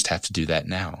might just have to do that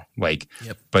now.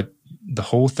 But the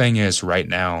whole thing is right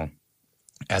now,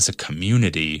 as a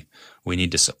community, we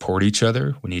need to support each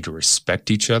other. We need to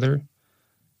respect each other.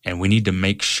 And we need to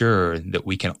make sure that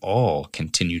we can all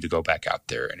continue to go back out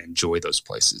there and enjoy those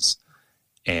places.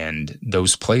 And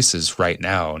those places right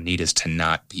now need us to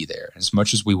not be there. As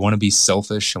much as we want to be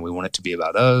selfish and we want it to be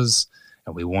about us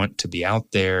and we want to be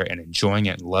out there and enjoying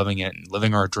it and loving it and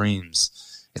living our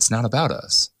dreams, it's not about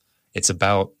us. It's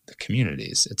about the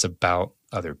communities. It's about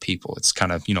other people. It's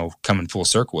kind of, coming full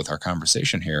circle with our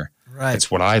conversation here. Right.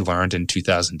 It's what I learned in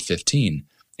 2015.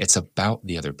 It's about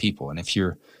the other people. And if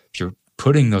you're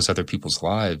putting those other people's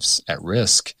lives at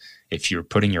risk, if you're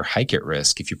putting your hike at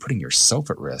risk, if you're putting yourself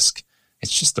at risk,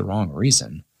 it's just the wrong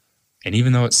reason. And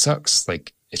even though it sucks,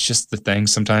 like, it's just the thing.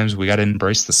 Sometimes we got to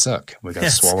embrace the suck. We got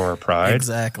to swallow our pride.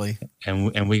 Exactly.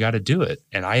 And we got to do it.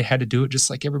 And I had to do it just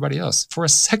like everybody else for a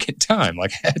second time.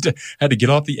 Like I had to get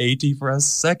off the AT for a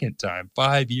second time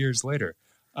 5 years later.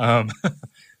 But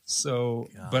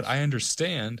I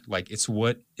understand, like, it's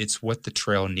what the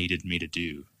trail needed me to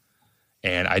do.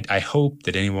 And I hope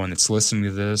that anyone that's listening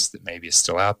to this that maybe is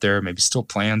still out there, maybe still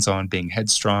plans on being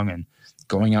headstrong and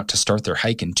going out to start their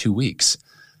hike in 2 weeks,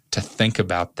 to think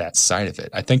about that side of it.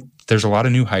 I think there's a lot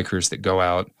of new hikers that go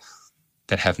out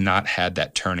that have not had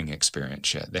that turning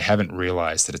experience yet. They haven't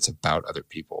realized that it's about other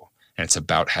people and it's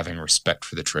about having respect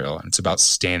for the trail and it's about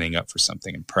standing up for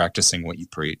something and practicing what you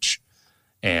preach.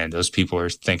 And those people are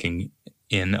thinking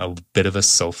in a bit of a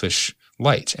selfish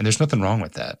light. And there's nothing wrong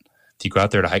with that. If you go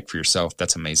out there to hike for yourself,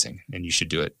 that's amazing and you should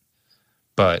do it.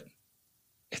 But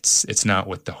it's not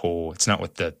what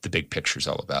the big picture is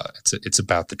all about. It's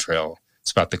about the trail.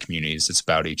 It's about the communities. It's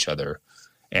about each other.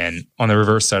 And on the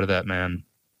reverse side of that, man,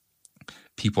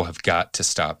 people have got to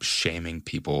stop shaming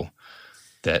people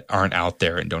that aren't out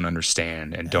there and don't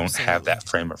understand and don't have that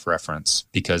frame of reference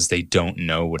because they don't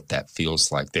know what that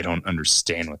feels like. They don't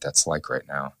understand what that's like right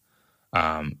now.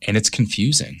 And it's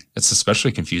confusing. It's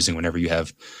especially confusing whenever you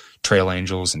have trail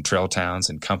angels and trail towns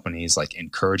and companies like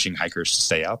encouraging hikers to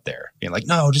stay out there, being like,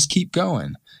 no, just keep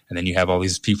going. And then you have all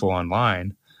these people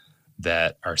online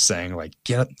that are saying like,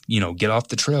 get off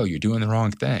the trail. You're doing the wrong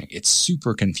thing. It's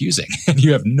super confusing and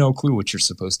you have no clue what you're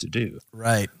supposed to do.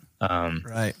 Right.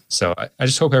 Right. So I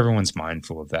just hope everyone's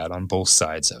mindful of that on both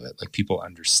sides of it. Like people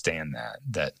understand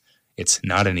that it's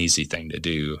not an easy thing to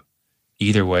do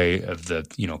either way of the,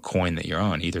 coin that you're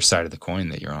on, either side of the coin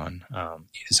that you're on.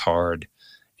 It is hard.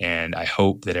 And I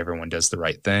hope that everyone does the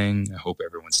right thing. I hope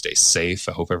everyone stays safe.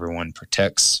 I hope everyone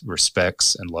protects,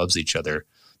 respects, and loves each other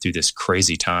through this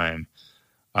crazy time.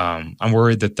 I'm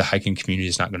worried that the hiking community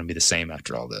is not going to be the same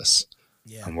after all this.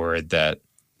 Yeah. I'm worried that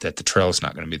the trail is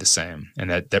not going to be the same. And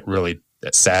that really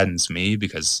saddens me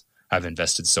because I've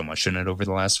invested so much in it over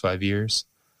the last 5 years.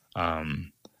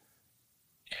 And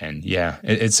yeah,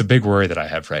 it's a big worry that I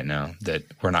have right now that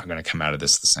we're not going to come out of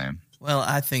this the same. Well,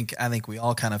 I think we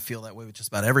all kind of feel that way with just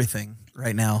about everything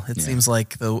right now. It seems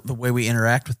like the way we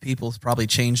interact with people has probably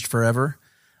changed forever.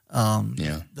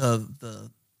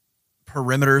 The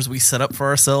perimeters we set up for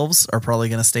ourselves are probably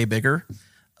going to stay bigger,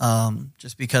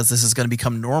 just because this is going to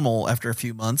become normal after a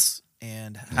few months.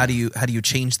 And how do you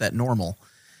change that normal?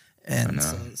 And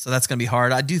so that's going to be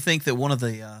hard. I do think that one of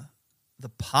the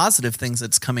positive things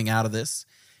that's coming out of this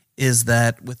is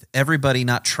that with everybody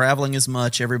not traveling as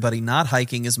much, everybody not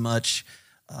hiking as much,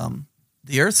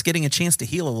 the Earth's getting a chance to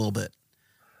heal a little bit.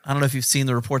 I don't know if you've seen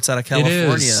the reports out of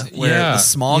California where the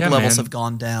smog levels have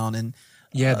gone down. And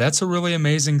that's a really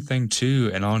amazing thing too.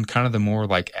 And on kind of the more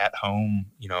like at home,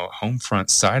 home front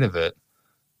side of it,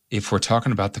 if we're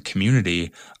talking about the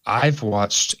community, I've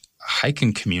watched a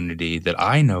hiking community that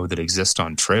I know that exists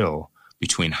on trail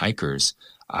between hikers.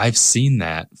 I've seen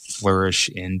that flourish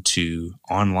into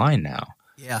online now.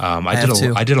 Yeah,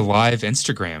 I did a live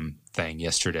Instagram thing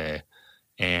yesterday,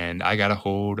 and I got a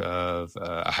hold of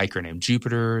a hiker named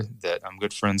Jupiter that I'm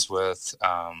good friends with.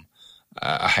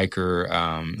 A hiker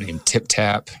named Tip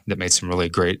Tap that made some really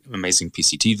great, amazing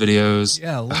PCT videos.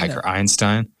 Yeah, a hiker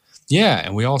Einstein. Yeah,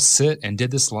 and we all sit and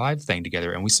did this live thing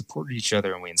together, and we supported each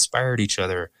other and we inspired each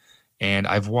other. And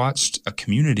I've watched a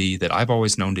community that I've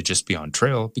always known to just be on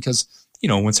trail because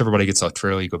once everybody gets off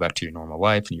trail, you go back to your normal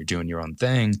life and you're doing your own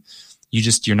thing.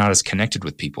 You're not as connected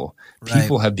with people. Right.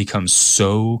 People have become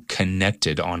so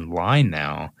connected online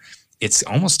now. It's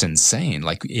almost insane.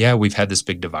 Like, yeah, we've had this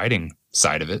big dividing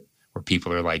side of it where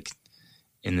people are like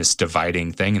in this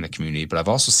dividing thing in the community, but I've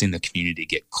also seen the community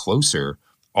get closer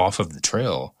off of the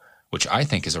trail, which I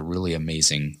think is a really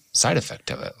amazing side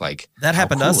effect of it. Like, that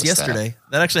happened to us yesterday.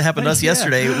 That actually happened to us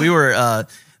yesterday. We were,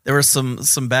 there were some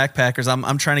backpackers.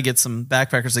 I'm trying to get some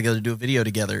backpackers together to do a video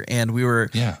together. And we were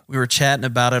chatting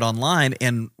about it online.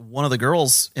 And one of the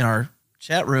girls in our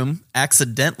chat room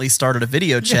accidentally started a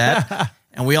video chat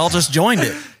and we all just joined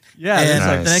it. Yeah. And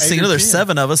Nice. the next thing you know, there's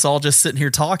 7 of us all just sitting here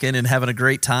talking and having a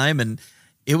great time. And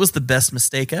it was the best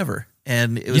mistake ever.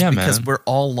 And it was because we're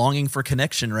all longing for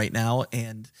connection right now.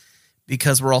 And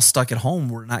because we're all stuck at home,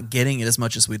 we're not getting it as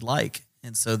much as we'd like.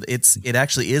 And so it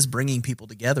actually is bringing people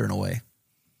together in a way.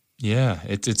 Yeah,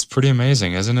 it's pretty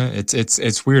amazing, isn't it?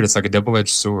 It's weird. It's like a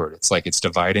double-edged sword. It's like it's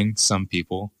dividing some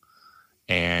people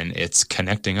and it's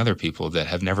connecting other people that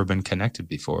have never been connected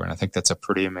before. And I think that's a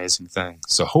pretty amazing thing.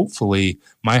 So hopefully,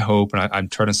 my hope, and I'm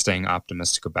trying to stay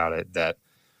optimistic about it, that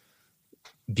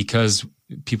because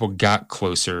people got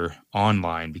closer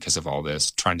online because of all this,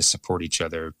 trying to support each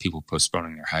other, people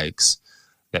postponing their hikes,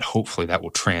 that hopefully that will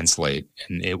translate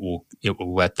and it will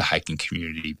let the hiking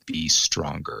community be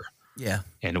stronger. Yeah.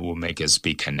 And it will make us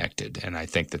be connected. And I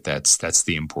think that's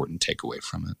the important takeaway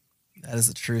from it. That is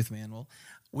the truth, man. Well,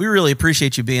 we really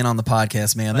appreciate you being on the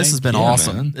podcast, man. This has been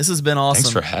awesome. Man. This has been awesome.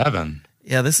 Thanks for having.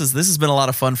 Yeah, this has been a lot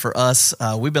of fun for us.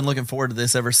 We've been looking forward to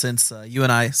this ever since you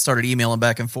and I started emailing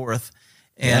back and forth.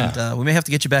 And we may have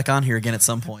to get you back on here again at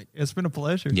some point. It's been a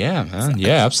pleasure. Yeah, man.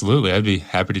 Yeah, absolutely. I'd be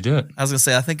happy to do it. I was going to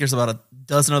say, I think there's about a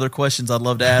dozen other questions I'd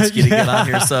love to ask you to get on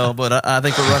here. So, but I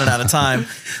think we're running out of time.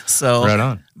 So, right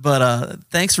on. But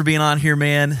thanks for being on here,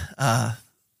 man.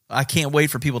 I can't wait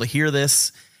for people to hear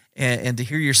this and to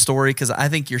hear your story, because I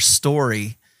think your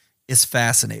story is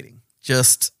fascinating.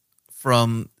 Just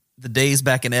from the days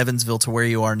back in Evansville to where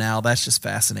you are now, that's just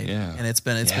fascinating. Yeah. And it's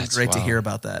been great to hear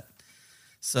about that.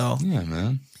 So, yeah,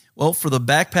 man. Well, for the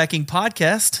Backpacking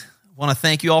Podcast, I want to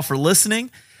thank you all for listening.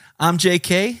 I'm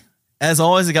JK. As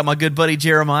always, I got my good buddy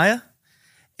Jeremiah,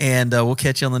 and we'll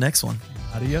catch you on the next one.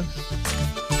 Adios.